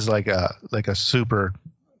that is like a super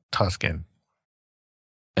Tusken.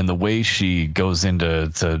 And the way she goes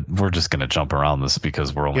into we're just going to jump around this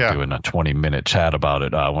because we're only doing a 20-minute chat about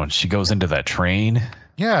it. When she goes into that train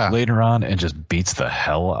later on and just beats the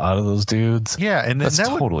hell out of those dudes. Yeah. And that's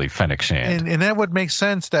totally Fennec Shand. And that would make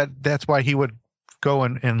sense that's why he would go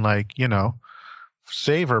and like,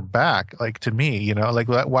 save her back. Like, to me, like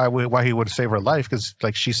why he would save her life. Because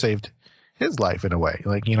like she saved his life in a way.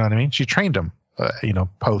 Like, you know what I mean? She trained him,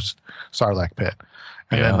 post Sarlacc pit.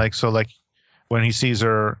 And then like, when he sees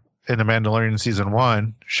her in The Mandalorian season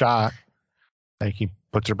 1 shot, like he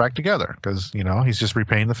puts her back together because, he's just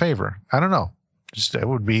repaying the favor. I don't know. Just, it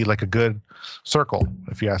would be like a good circle,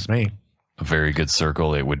 if you ask me. A very good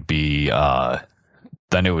circle. It would be,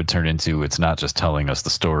 then it would turn into, it's not just telling us the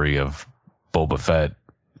story of Boba Fett,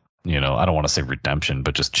 I don't want to say redemption,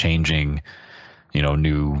 but just changing,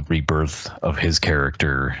 new rebirth of his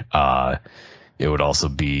character. It would also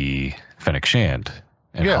be Fennec Shand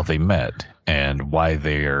and how they met. And why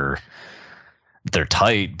they're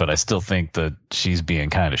tight, but I still think that she's being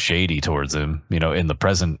kind of shady towards him, in the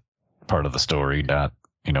present part of the story, not,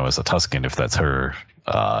 as a Tusken, if that's her.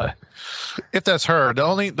 If that's her, the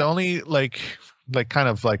only like kind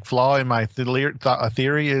of like flaw in my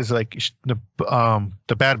theory is like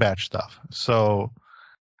the Bad Batch stuff. So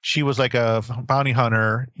she was like a bounty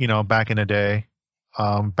hunter, back in the day,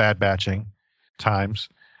 Bad Batching times.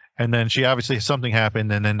 And then she obviously something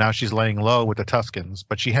happened, and then now she's laying low with the Tuskens.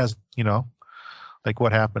 But she has, like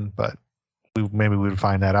what happened. But maybe we would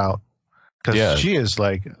find that out because she is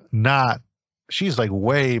like she's like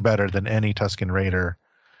way better than any Tusken Raider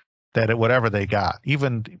whatever they got.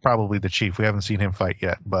 Even probably the Chief. We haven't seen him fight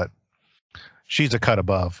yet, but she's a cut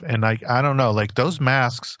above. And like I don't know, like those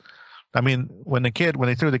masks. I mean, when they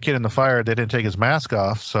threw the kid in the fire, they didn't take his mask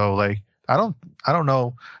off. So like I don't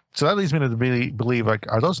know. So that leads me to believe,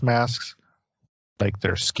 like, are those masks like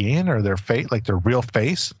their skin or their face, like their real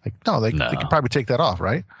face? Like, no, they could probably take that off,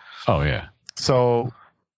 right? Oh, yeah. So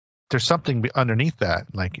there's something underneath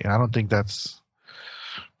that. Like, I don't think that's.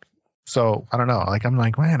 So I don't know. Like, I'm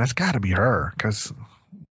like, man, that's got to be her because,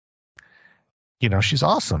 she's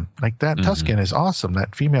awesome. Like that Tusken is awesome.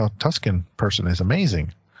 That female Tusken person is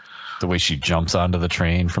amazing. The way she jumps onto the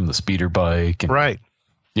train from the speeder bike. And, right.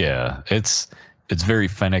 Yeah, it's very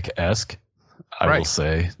Fennec-esque, I will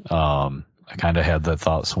say. I kind of had that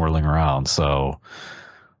thought swirling around. So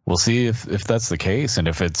we'll see if that's the case. And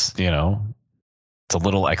if it's, it's a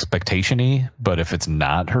little expectation-y, but if it's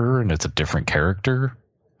not her and it's a different character,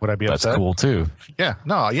 would I be upset? That's cool too. Yeah.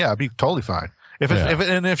 No, yeah, I'd be totally fine.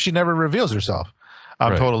 If she never reveals herself,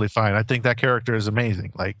 I'm totally fine. I think that character is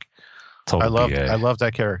amazing. Like, I love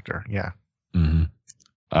that character. Yeah. Mm-hmm.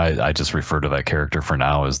 I just refer to that character for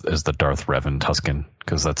now as the Darth Revan Tusken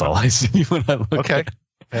because that's all I see when I look at it.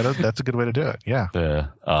 Yeah, that's a good way to do it. Yeah. Yeah.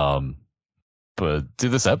 But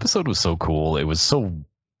dude, this episode was so cool. It was so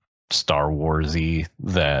Star Warsy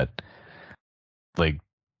that, like,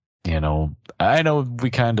 I know we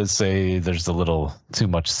kind of say there's a little too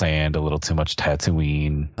much sand, a little too much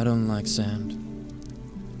Tatooine. I don't like sand.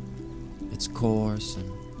 It's coarse and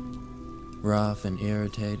rough and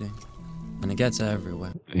irritating. And it gets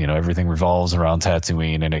everywhere. Everything revolves around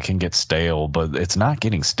Tatooine and it can get stale, but it's not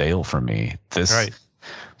getting stale for me. This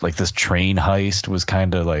train heist was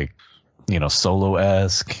kind of like,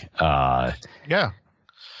 Solo-esque. Yeah.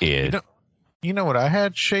 You know what I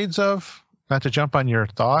had shades of? Not to jump on your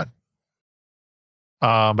thought,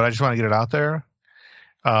 but I just want to get it out there.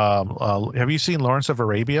 Have you seen Lawrence of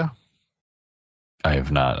Arabia? I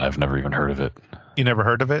have not. I've never even heard of it. You never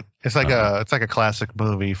heard of it? It's like a classic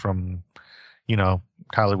movie from,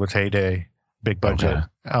 Hollywood's heyday, big budget.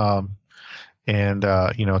 Okay.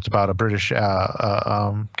 It's about a British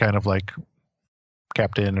kind of like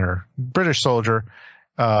captain or British soldier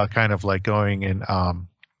kind of like going and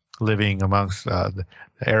living amongst the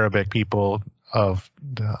Arabic people of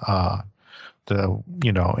the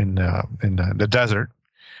desert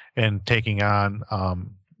and taking on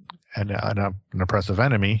an oppressive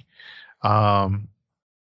enemy,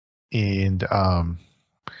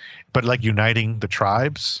 but like uniting the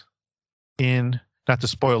tribes in, not to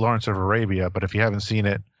spoil Lawrence of Arabia, but if you haven't seen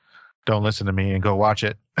it, don't listen to me and go watch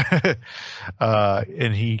it.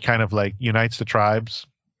 And he kind of like unites the tribes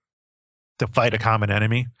to fight a common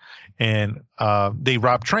enemy, and they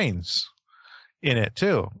rob trains in it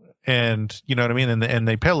too, and you know what I mean, and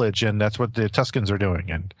they pillage, and that's what the Tuskens are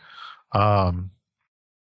doing,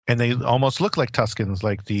 and they almost look like Tuskens,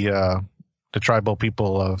 like the tribal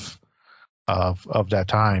people of that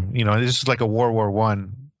time. You know, this is like a World War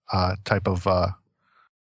One type of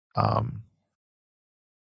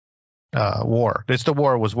war. It's the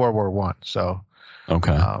war was World War One, so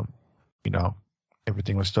Okay. you know,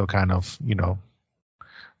 everything was still kind of, you know,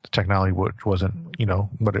 the technology wasn't, you know,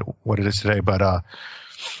 what it is today. But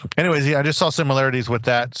anyways, yeah, I just saw similarities with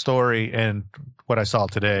that story and what I saw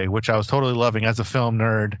today, which I was totally loving as a film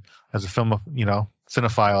nerd, as a film, you know,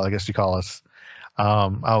 cinephile, I guess you call us.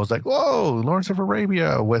 I was like, whoa, Lawrence of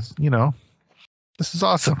Arabia with, you know, this is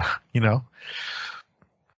awesome, you know.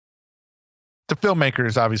 The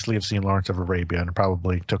filmmakers obviously have seen Lawrence of Arabia and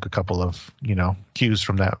probably took a couple of, you know, cues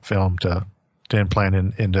from that film to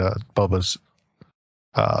implant into Boba's,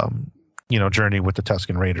 you know, journey with the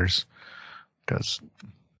Tusken Raiders, because,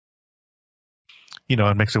 you know,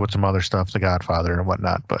 and mix it with some other stuff, The Godfather and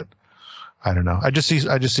whatnot. But I don't know. I just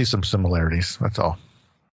see some similarities. That's all.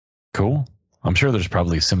 Cool. I'm sure there's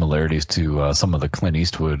probably similarities to some of the Clint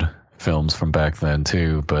Eastwood films from back then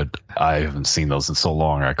too, but I haven't seen those in so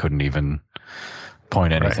long I couldn't even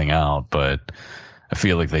point anything out. But I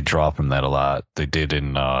feel like they drop from that a lot. They did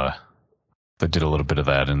in they did a little bit of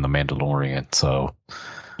that in The Mandalorian. So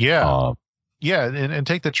yeah, and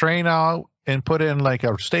take the train out and put in like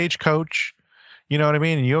a stagecoach. You know what I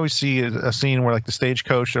mean? And you always see a scene where like the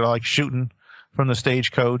stagecoach, they're like shooting from the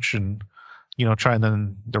stagecoach, and you know,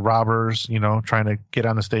 trying the robbers, you know, trying to get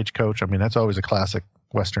on the stagecoach. I mean, that's always a classic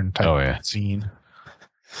Western type scene.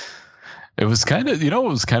 It was kind of, you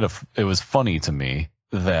know, it was funny to me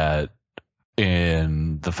that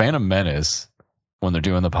in the Phantom Menace, when they're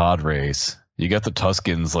doing the pod race, you got the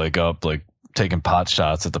Tuskens like up, like taking pot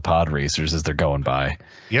shots at the pod racers as they're going by.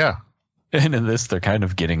 Yeah. And in this, they're kind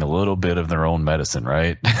of getting a little bit of their own medicine,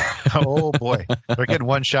 right? Oh boy, they're getting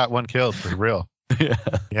one shot, one kill for real.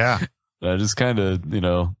 Yeah. I just kind of, you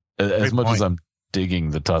know, as much as I'm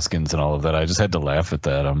digging the Tuskens and all of that, I just had to laugh at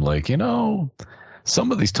that. I'm like, you know,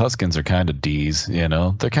 some of these Tuskens are kind of D's, you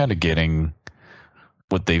know, they're kind of getting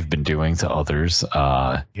what they've been doing to others.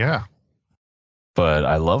 Yeah. But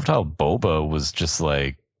I loved how Boba was just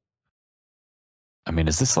like, I mean,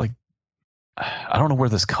 is this like, I don't know where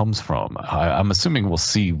this comes from. I'm assuming we'll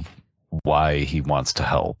see why he wants to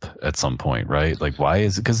help at some point, right? Like, why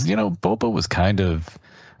is it? Because, you know, Boba was kind of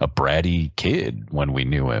a bratty kid when we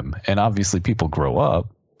knew him, and obviously people grow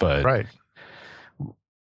up, but right.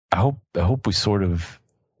 I hope we sort of,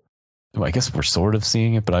 well, I guess we're sort of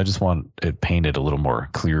seeing it, but I just want it painted a little more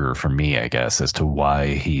clearer for me, I guess, as to why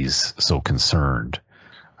he's so concerned.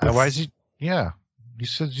 Why is he? Yeah, he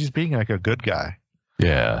says he's being like a good guy.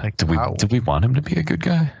 Yeah. Like, did we want him to be a good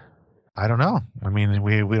guy? I don't know. I mean,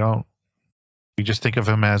 we don't. We just think of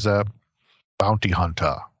him as a bounty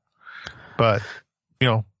hunter, but you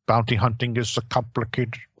know, bounty hunting is a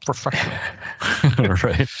complicated profession.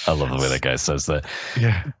 Right. I love the way that guy says that.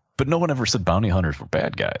 Yeah. But no one ever said bounty hunters were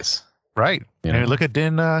bad guys. Right. You And know? look at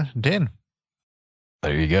Din. There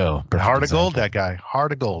you go. Perfect Heart of example. gold, that guy.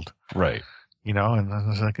 Heart of gold. Right. You know, and I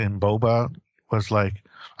was like, and Boba was like,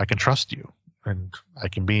 I can trust you, and I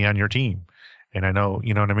can be on your team, and I know,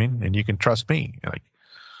 you know what I mean, and you can trust me. Like,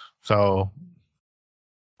 so,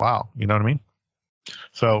 wow, you know what I mean.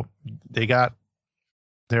 So they got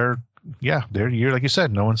you're like you said.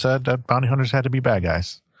 No one said that bounty hunters had to be bad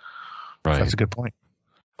guys. Right. That's a good point.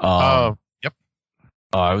 Yep.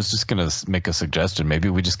 I was just gonna make a suggestion. Maybe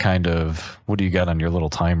we just kind of. What do you got on your little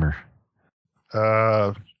timer?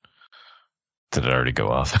 Did it already go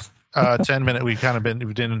off? 10 minutes. We've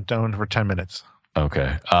been done for 10 minutes.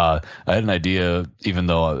 Okay. I had an idea. Even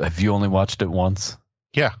though have you only watched it once?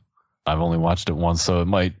 Yeah. I've only watched it once, so it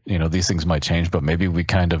might, you know, these things might change. But maybe we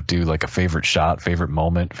kind of do like a favorite shot, favorite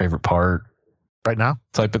moment, favorite part, Right now.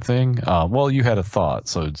 type of thing. Well, you had a thought,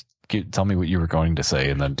 so tell me what you were going to say,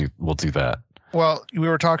 and then we'll do that. Well, we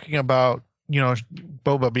were talking about, you know,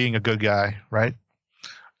 Boba being a good guy, right?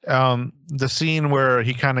 The scene where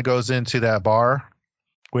he kind of goes into that bar,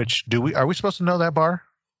 which are we supposed to know that bar?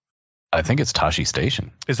 I think it's Tashi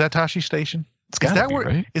Station. Is that Tashi Station? It's gotta be,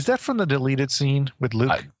 right? Is that from the deleted scene with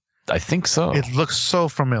Luke? I think so. It looks so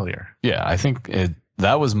familiar. Yeah, I think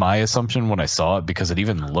that was my assumption when I saw it, because it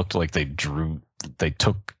even looked like they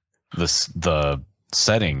took the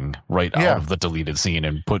setting right out of the deleted scene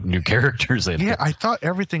and put new characters in. Yeah, I thought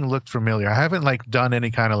everything looked familiar. I haven't like done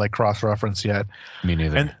any kind of like cross reference yet. Me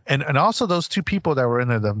neither. And also those two people that were in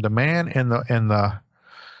there, the man and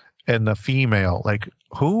and the female, like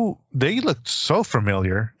who they looked so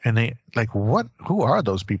familiar, and they like who are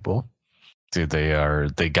those people? Dude,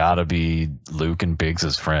 they gotta be Luke and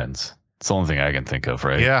Biggs' friends. It's the only thing I can think of,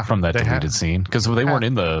 right? Yeah, from that deleted scene, because they weren't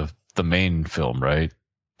in the main film, right?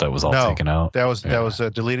 That was all taken out. That was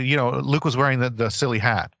deleted. You know, Luke was wearing the silly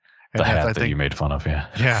hat. And the hat that you made fun of, yeah.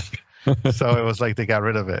 Yeah. So it was like they got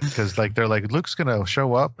rid of it because like they're like Luke's gonna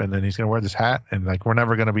show up and then he's gonna wear this hat and like we're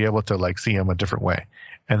never gonna be able to like see him a different way.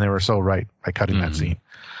 And they were so right by cutting that scene.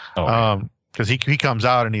 Oh, because he comes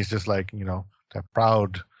out and he's just like, you know, that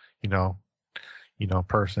proud, you know,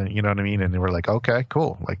 person, you know what I mean? And they were like, okay,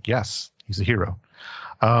 cool. Like, yes, he's a hero.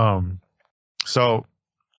 So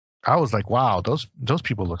I was like, wow, those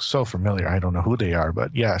people look so familiar. I don't know who they are,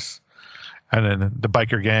 but yes. And then the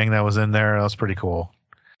biker gang that was in there, that was pretty cool.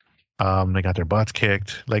 They got their butts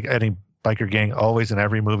kicked. Like any biker gang, always in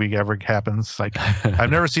every movie ever happens. Like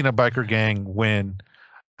I've never seen a biker gang win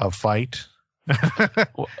a fight.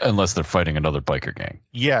 Well, unless they're fighting another biker gang.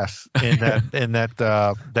 Yes, in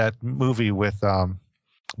that movie with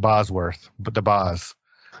Bosworth, but the Boz,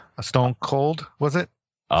 Stone Cold, was it?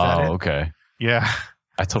 Oh, okay. Yeah.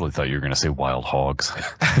 I totally thought you were going to say Wild Hogs.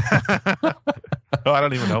 Oh, I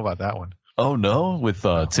don't even know about that one. Oh no, with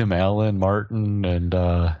Tim Allen, Martin, and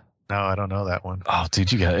no, I don't know that one. Oh,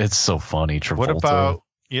 dude, it's so funny. Travolta. What about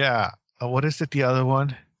what is it? The other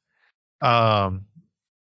one,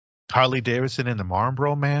 Harley Davidson and the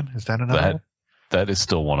Marlboro Man. Is that another one? That is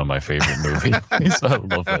still one of my favorite movies. I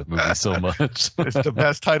love that movie so much. It's the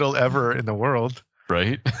best title ever in the world.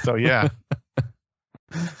 Right? So yeah.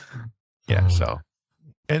 Yeah. So,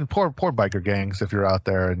 and poor biker gangs, if you're out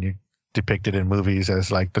there and you depicted in movies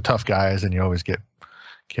as like the tough guys, and you always get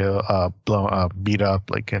beat up,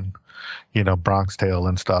 like in, you know, Bronx Tale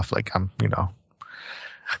and stuff. Like you know,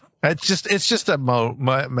 it's just a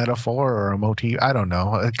metaphor or a motif. I don't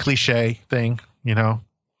know, a cliche thing. You know,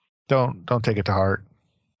 don't take it to heart.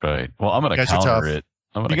 Right. Well, I'm gonna counter it.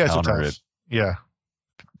 I'm gonna counter it. Yeah.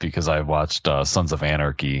 Because I watched Sons of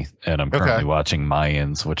Anarchy, and I'm currently watching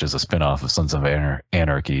Mayans, which is a spinoff of Sons of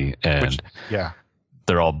Anarchy, and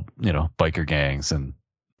they're all, you know, biker gangs, and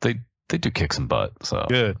they do kick some butt. So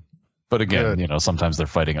good. But again, you know, sometimes they're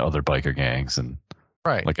fighting other biker gangs, and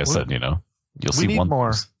like I said, you know, you'll see one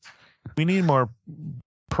more. We need more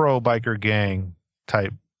pro biker gang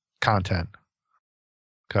type content.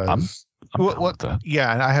 Because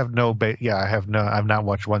yeah, and I have I've not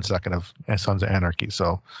watched 1 second of Sons of Anarchy,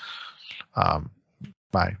 so I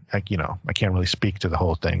can't really speak to the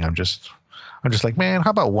whole thing. I'm just like, man, how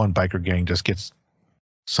about one biker gang just gets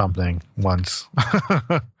something once?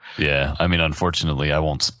 Yeah, I mean, unfortunately, I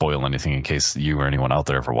won't spoil anything in case you or anyone out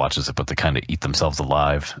there ever watches it, but they kind of eat themselves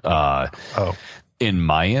alive. In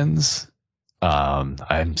Mayans,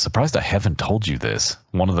 I'm surprised I haven't told you this.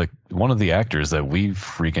 One of the actors that we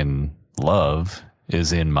freaking love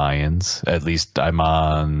is in Mayans. At least I'm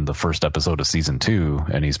on the first episode of season 2,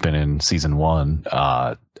 and he's been in season 1.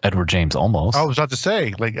 Edward James Olmos. I was about to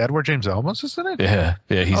say, like, Edward James Olmos is in it? Yeah,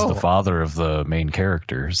 he's the father of the main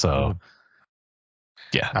character. So,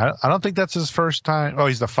 yeah. I don't think that's his first time. Oh,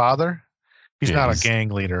 he's the father? He's not a gang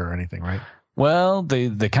leader or anything, right? Well,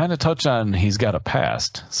 they kind of touch on he's got a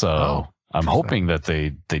past. So I'm hoping that they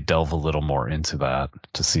delve a little more into that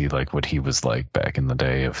to see like what he was like back in the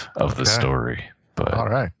day of the story. But all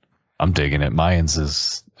right, I'm digging it.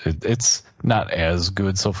 Mayans it's not as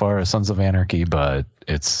good so far as Sons of Anarchy, but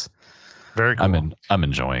it's very cool. I'm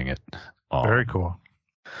enjoying it. Very cool.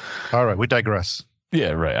 All right, we digress.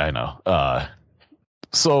 Yeah, right. I know.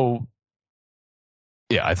 So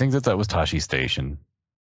yeah, I think that was Tashi Station.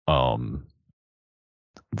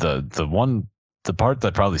 The part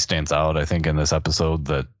that probably stands out, I think, in this episode,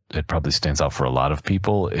 that it probably stands out for a lot of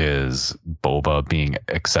people, is Boba being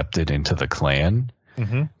accepted into the clan.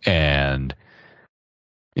 Mm-hmm. And,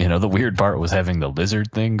 you know, the weird part was having the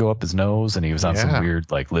lizard thing go up his nose, and he was on some weird,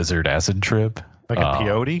 like, lizard acid trip. Like a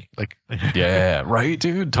peyote? Like yeah, right,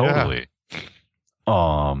 dude? Totally.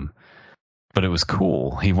 Yeah. But it was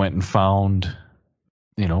cool. He went and found,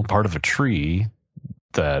 you know, part of a tree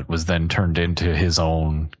that was then turned into his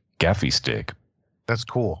own gaffy stick. That's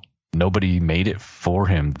cool. Nobody made it for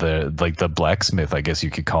him. The blacksmith, I guess you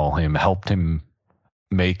could call him, helped him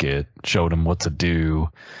make it, showed him what to do.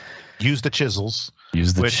 Use the chisels.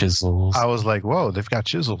 I was like, whoa, they've got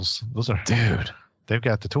chisels. They've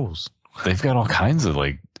got the tools. They've got all kinds of,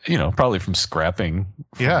 like, you know, probably from scrapping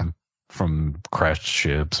from crashed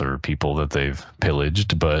ships or people that they've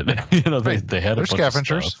pillaged, but you know, they had a bunch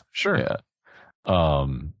scavengers. Of stuff. Sure. Yeah.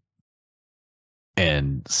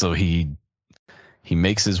 And so he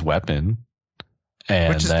makes his weapon,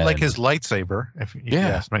 And which is then, like his lightsaber. If you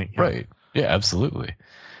ask me, right. Yeah, absolutely.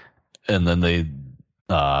 And then they,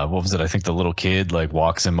 what was it? I think the little kid like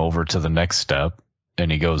walks him over to the next step,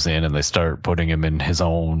 and he goes in, and they start putting him in his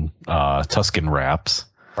own Tusken wraps.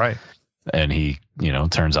 Right. And he,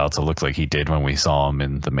 turns out to look like he did when we saw him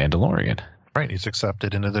in The Mandalorian. Right. He's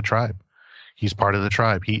accepted into the tribe. He's part of the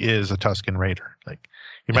tribe. He is a Tusken Raider. Like,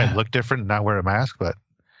 he might look different and not wear a mask, but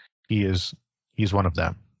he's one of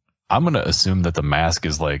them. I'm going to assume that the mask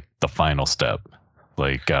is like the final step.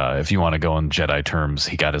 Like, if you want to go in Jedi terms,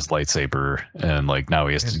 he got his lightsaber, and like now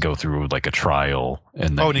he has to go through like a trial,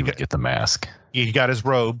 and then he would get the mask. He got his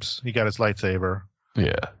robes. He got his lightsaber.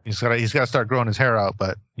 Yeah. He's got to start growing his hair out,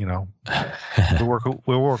 but we'll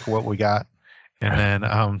work what we got, and then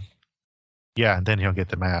and then he'll get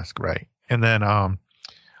the mask, right? And then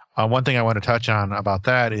one thing I want to touch on about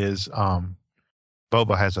that is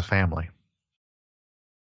Boba has a family.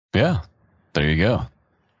 Yeah, there you go.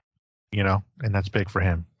 And that's big for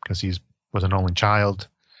him because was an only child,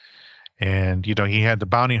 and he had the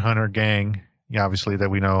bounty hunter gang, obviously,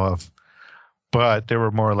 that we know of, but they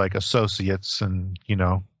were more like associates and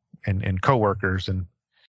and coworkers and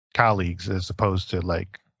colleagues, as opposed to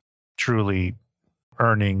like truly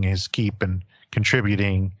earning his keep and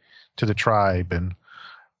contributing to the tribe and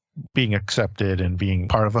being accepted and being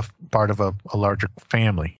part of a larger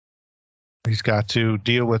family. He's got to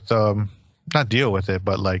deal with not deal with it,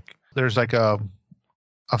 but like there's like a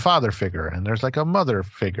father figure and there's like a mother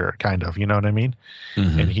figure, kind of, you know what I mean?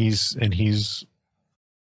 Mm-hmm. And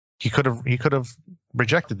he could have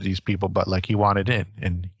rejected these people, but like he wanted in,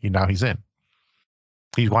 and now he's in.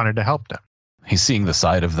 He wanted to help them. He's seeing the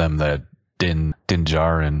side of them that Din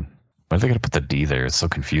Djarin. Why are they going to put the D there? It's so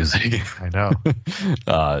confusing. I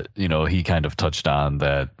know. He kind of touched on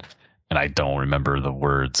that, and I don't remember the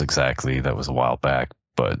words exactly. That was a while back,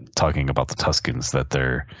 but talking about the Tuskens, that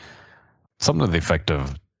they're something to the effect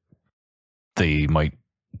of they might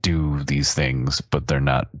do these things, but they're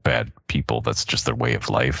not bad people. That's just their way of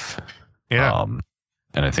life. Yeah.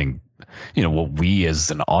 And I think, what we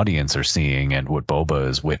as an audience are seeing and what Boba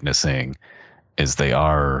is witnessing is they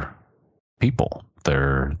are people.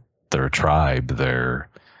 They're a tribe. They're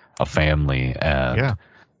a family. And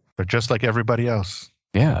they're just like everybody else.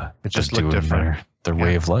 Yeah. It just look different. Their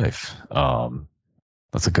way of life.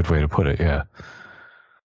 That's a good way to put it. Yeah.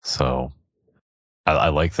 So I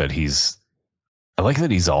like that he's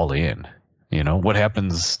all in. What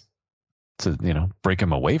happens to, break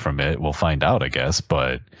him away from it, we'll find out, I guess,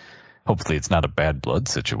 but hopefully it's not a bad blood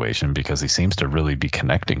situation, because he seems to really be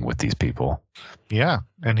connecting with these people. Yeah.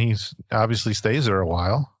 And he's obviously stays there a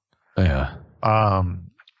while. Yeah. And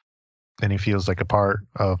he feels like a part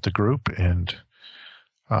of the group and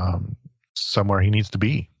somewhere he needs to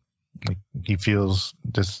be. Like, he feels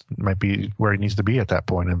this might be where he needs to be at that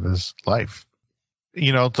point of his life.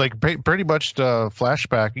 It's like pretty much the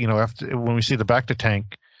flashback, after when we see the Bacta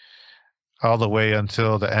tank, all the way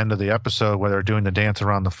until the end of the episode where they're doing the dance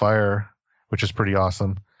around the fire, which is pretty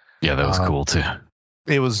awesome. Yeah, that was cool too.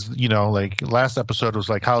 It was, like last episode was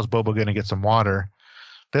like, how's Boba going to get some water?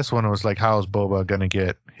 This one was like, how's Boba going to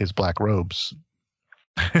get his black robes?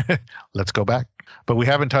 Let's go back. But we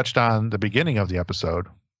haven't touched on the beginning of the episode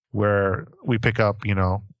where we pick up,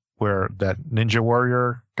 where that ninja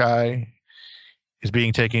warrior guy is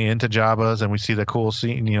being taken into Jabba's, and we see the cool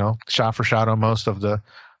scene, shot for shot almost of the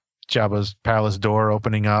Jabba's palace door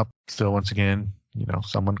opening up. Still, once again,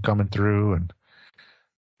 someone coming through,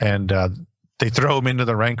 and they throw him into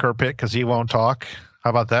the Rancor pit because he won't talk.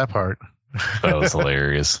 How about that part? That was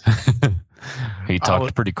hilarious. He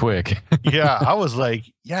talked pretty quick. Yeah, I was like,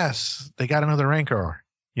 yes, they got another Rancor.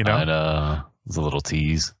 And it was a little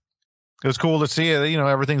tease. It was cool to see it.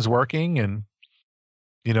 Everything's working, and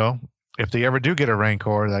if they ever do get a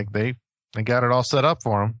Rancor, like they got it all set up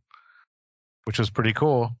for them, which was pretty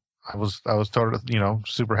cool. I was totally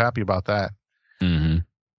super happy about that. Mm-hmm.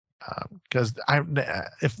 Because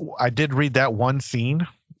if I did read that one scene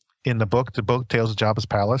in the book Tales of Jabba's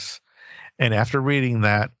Palace, and after reading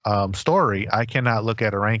that story, I cannot look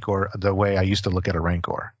at a Rancor the way I used to look at a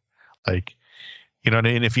Rancor. Like, and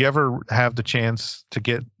if you ever have the chance to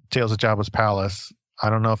get Tales of Jabba's Palace, I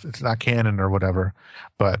don't know if it's not canon or whatever,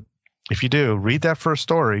 but if you do, read that first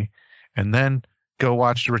story and then go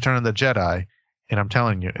watch Return of the Jedi, and I'm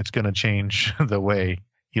telling you, it's going to change the way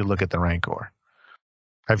you look at the Rancor.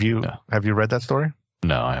 Have you read that story?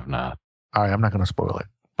 No, I have not. All right, I'm not going to spoil it,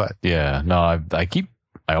 but yeah, no, I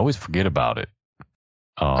always forget about it.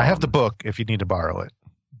 I have the book if you need to borrow it.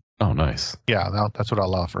 Oh, nice. Yeah, that's what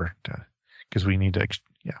I'll offer, because we need to.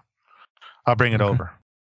 Yeah, I'll bring it over.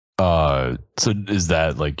 So is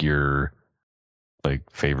that like your like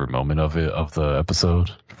favorite moment of the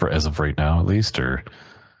episode for as of right now, at least, or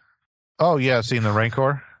Oh yeah, seeing the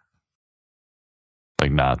Rancor.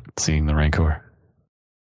 like not seeing the Rancor?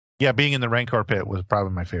 Yeah, being in the Rancor pit was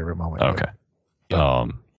probably my favorite moment. Okay.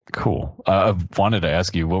 Cool. I wanted to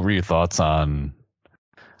ask you, what were your thoughts on?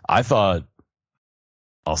 I'll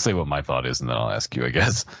say what my thought is, and then I'll ask you, I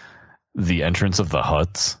guess. The entrance of the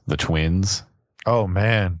Hutts, the twins. Oh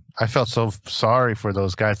man, I felt so sorry for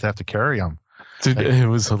those guys to have to carry them. Dude, it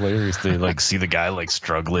was hilarious. They like see the guy like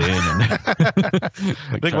struggling and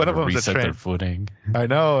like one of them was a reset their train. footing. I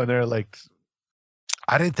know, and they're like,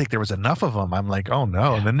 I didn't think there was enough of them. I'm like, oh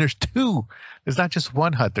no, and then there's two. There's not just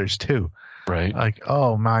one Hutt. There's two. Right. Like,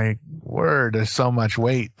 oh my word, there's so much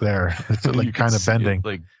weight there. It's You like can kind of see it, bending.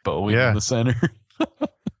 like bowing Yeah. in the center.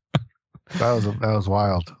 That was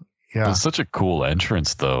wild. It Yeah. was such a cool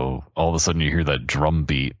entrance, though. All of a sudden, you hear that drum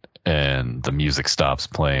beat, and the music stops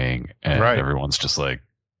playing, and Right. everyone's just like,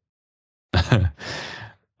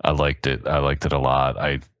 I liked it. I liked it a lot.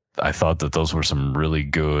 I thought that those were some really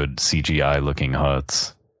good CGI looking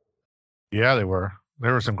Hutts. Yeah, they were.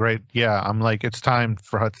 There were some great. Yeah, I'm like, it's time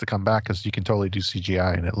for Hutts to come back because you can totally do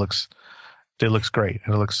CGI, and it looks great.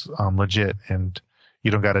 And it looks legit, and you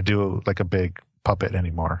don't got to do like a big puppet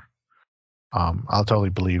anymore. I'll totally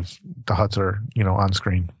believe the Hutts are, on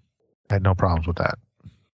screen. I had no problems with that.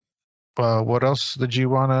 What else did you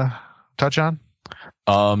want to touch on?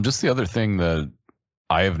 Just the other thing that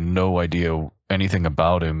I have no idea anything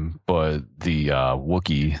about him, but the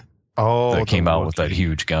Wookiee Oh, that came the out with that Wookiee.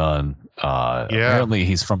 huge gun. Apparently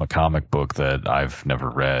he's from a comic book that I've never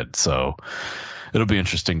read, so it'll be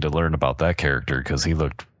interesting to learn about that character because he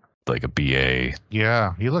looked like a BA,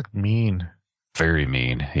 Yeah, he looked mean. very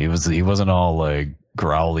mean. He wasn't all like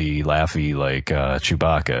growly, laughy like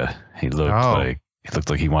Chewbacca. He looked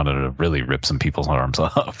like he wanted to really rip some people's arms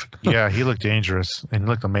off. Yeah, he looked dangerous and he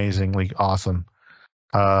looked amazingly awesome.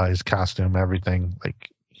 His costume, everything, like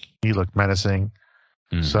he looked menacing.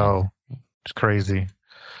 Mhm. So it's crazy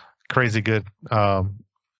good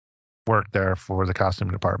work there for the costume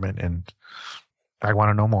department, and I want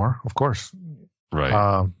to know more, of course.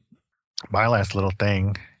 Right. My last little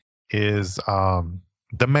thing is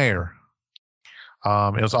the mayor.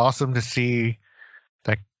 It was awesome to see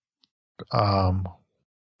that.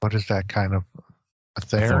 What is that kind of a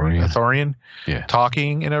Thorian Yeah.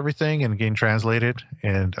 talking and everything and getting translated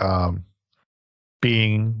and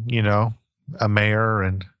being a mayor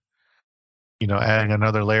and adding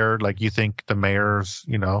another layer. Like you think the mayor's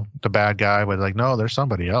the bad guy, but like no, there's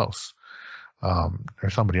somebody else.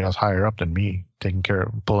 There's somebody else higher up than me taking care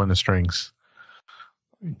of pulling the strings.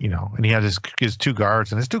 And he had his two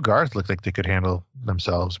guards, and his two guards looked like they could handle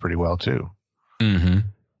themselves pretty well too. Mm-hmm.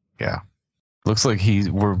 Yeah. Looks like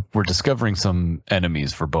we're discovering some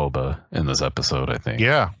enemies for Boba in this episode, I think.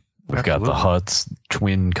 Yeah. We've got the Hutts,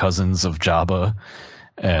 twin cousins of Jabba,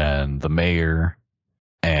 and the mayor,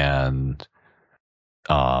 and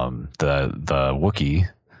the Wookiee.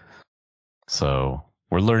 So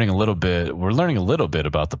we're learning a little bit. We're learning a little bit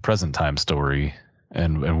about the present time story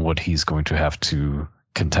and what he's going to have to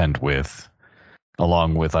contend with.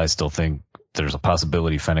 Along with, I still think there's a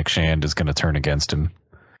possibility Fennec Shand is going to turn against him.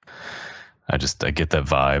 I get that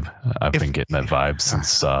vibe. I've been getting that vibe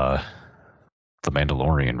since The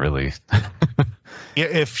Mandalorian, really. Yeah,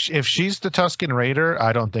 if she's the Tusken Raider,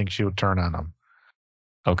 I don't think she would turn on him.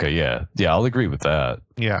 Okay, yeah. I'll agree with that.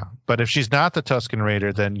 Yeah, but if she's not the Tusken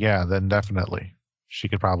Raider, then definitely she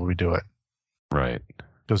could probably do it. Right.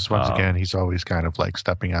 Because once again, he's always kind of like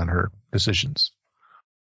stepping on her decisions.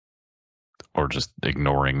 Or just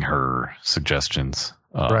ignoring her suggestions.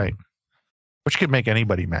 Right. Which could make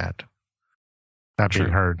anybody mad. Not being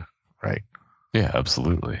heard. Right. Yeah,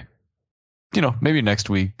 absolutely. Maybe next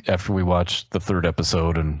week after we watch the third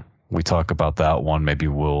episode and we talk about that one, maybe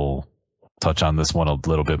we'll touch on this one a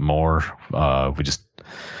little bit more.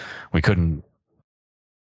 We couldn't,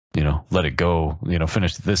 let it go,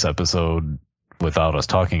 finish this episode without us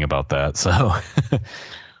talking about that. So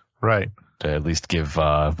right. To at least give,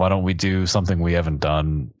 why don't we do something we haven't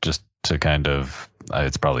done just to kind of,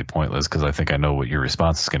 it's probably pointless because I think I know what your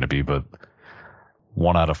response is going to be, but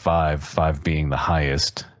 1 out of 5 being the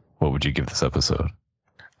highest, what would you give this episode?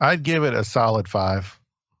 I'd give it a solid 5.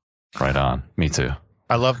 Right on. Me too.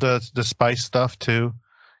 I love the spice stuff too.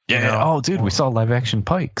 Yeah. Oh, dude, we saw live action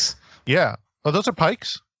pikes. Yeah. Oh, those are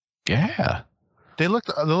pikes? Yeah. They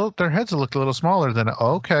their heads looked a little smaller than,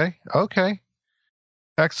 okay.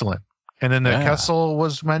 Excellent. And then the Kessel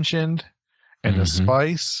was mentioned and the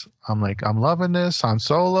spice. I'm like, I'm loving this. Han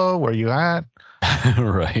Solo, where you at?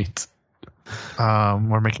 Right.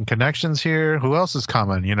 We're making connections here. Who else is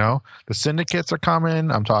coming? You know, the syndicates are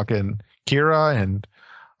coming. I'm talking Kira and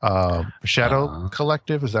Shadow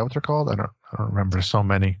Collective. Is that what they're called? I don't remember. So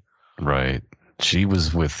many. Right. She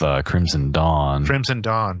was with Crimson Dawn. Crimson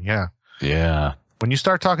Dawn. Yeah. Yeah. When you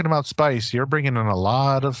start talking about Spice, you're bringing in a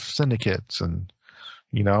lot of syndicates, and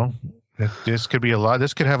you know, this could be a lot.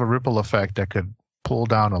 This could have a ripple effect that could pull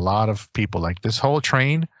down a lot of people. Like this whole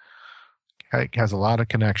train has a lot of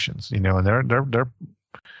connections, you know, and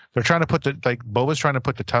they're trying to put Boba's trying to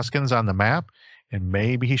put the Tuskens on the map, and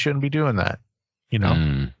maybe he shouldn't be doing that, you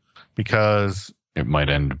know, because it might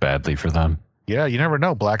end badly for them. Yeah, you never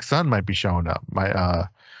know. Black Sun might be showing up.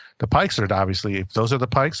 The Pikes are obviously, if those are the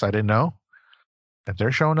Pikes, I didn't know that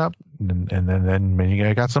they're showing up, and then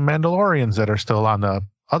you got some Mandalorians that are still on the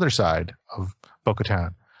other side of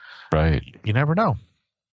Bo-Katan. Right. You never know.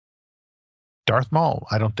 Darth Maul.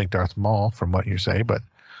 I don't think Darth Maul, from what you say, but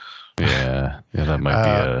yeah, that might be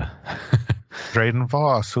a Drayden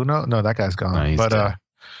Voss. Who knows? No, that guy's gone. No, but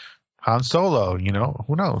Han Solo. You know,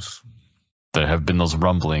 who knows? There have been those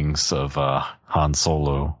rumblings of Han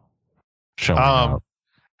Solo showing up.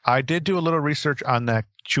 I did do a little research on that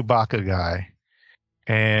Chewbacca guy,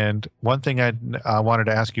 and one thing I wanted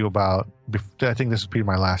to ask you about. I think this would be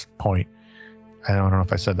my last point. I don't know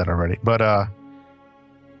if I said that already, but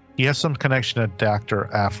he has some connection to Dr.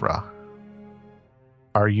 Aphra.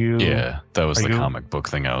 Are you? Yeah, that was the comic book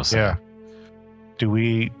thing I was saying.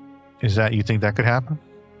 Yeah. Is that, you think that could happen?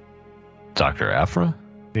 Dr. Aphra?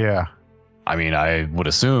 Yeah. I mean, I would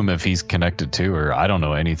assume if he's connected to her. I don't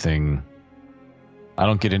know anything. I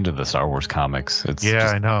don't get into the Star Wars comics.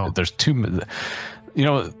 I know. There's too, you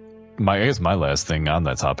know, I guess my last thing on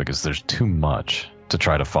that topic is there's too much to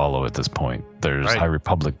try to follow at this point. There's High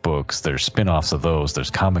Republic books, there's spin-offs of those, there's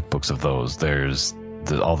comic books of those, there's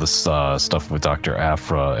all this stuff with Dr.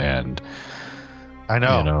 Aphra, and I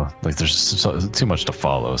know, you know, like there's too much to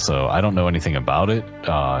follow. So I don't know anything about it.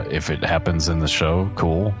 If it happens in the show,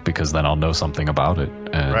 cool, because then I'll know something about it,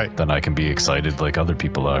 and then I can be excited like other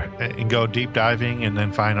people are, and go deep diving, and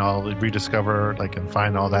then rediscover, and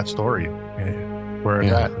find all that story where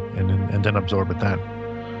it's at, and then absorb it then.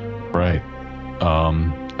 Right.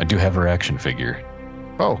 I do have her action figure.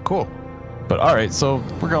 Oh, cool. But all right, so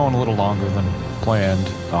we're going a little longer than planned.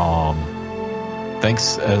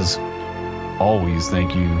 Thanks as always.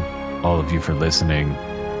 Thank you, all of you, for listening.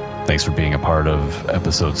 Thanks for being a part of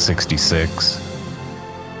episode 66.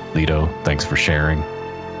 Lito, thanks for sharing.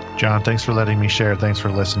 John, thanks for letting me share. Thanks for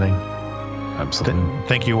listening. Absolutely.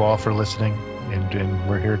 Thank you all for listening, and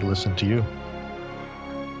we're here to listen to you.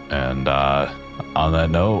 And on that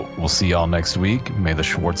note, we'll see y'all next week. May the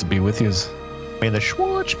Schwartz be with you. May the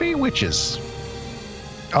Schwartz be witches.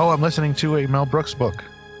 Oh, I'm listening to a Mel Brooks book.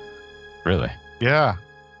 Really? Yeah.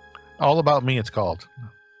 All About Me, it's called.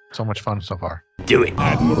 So much fun so far. Do it,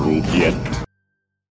 Admiral Piet.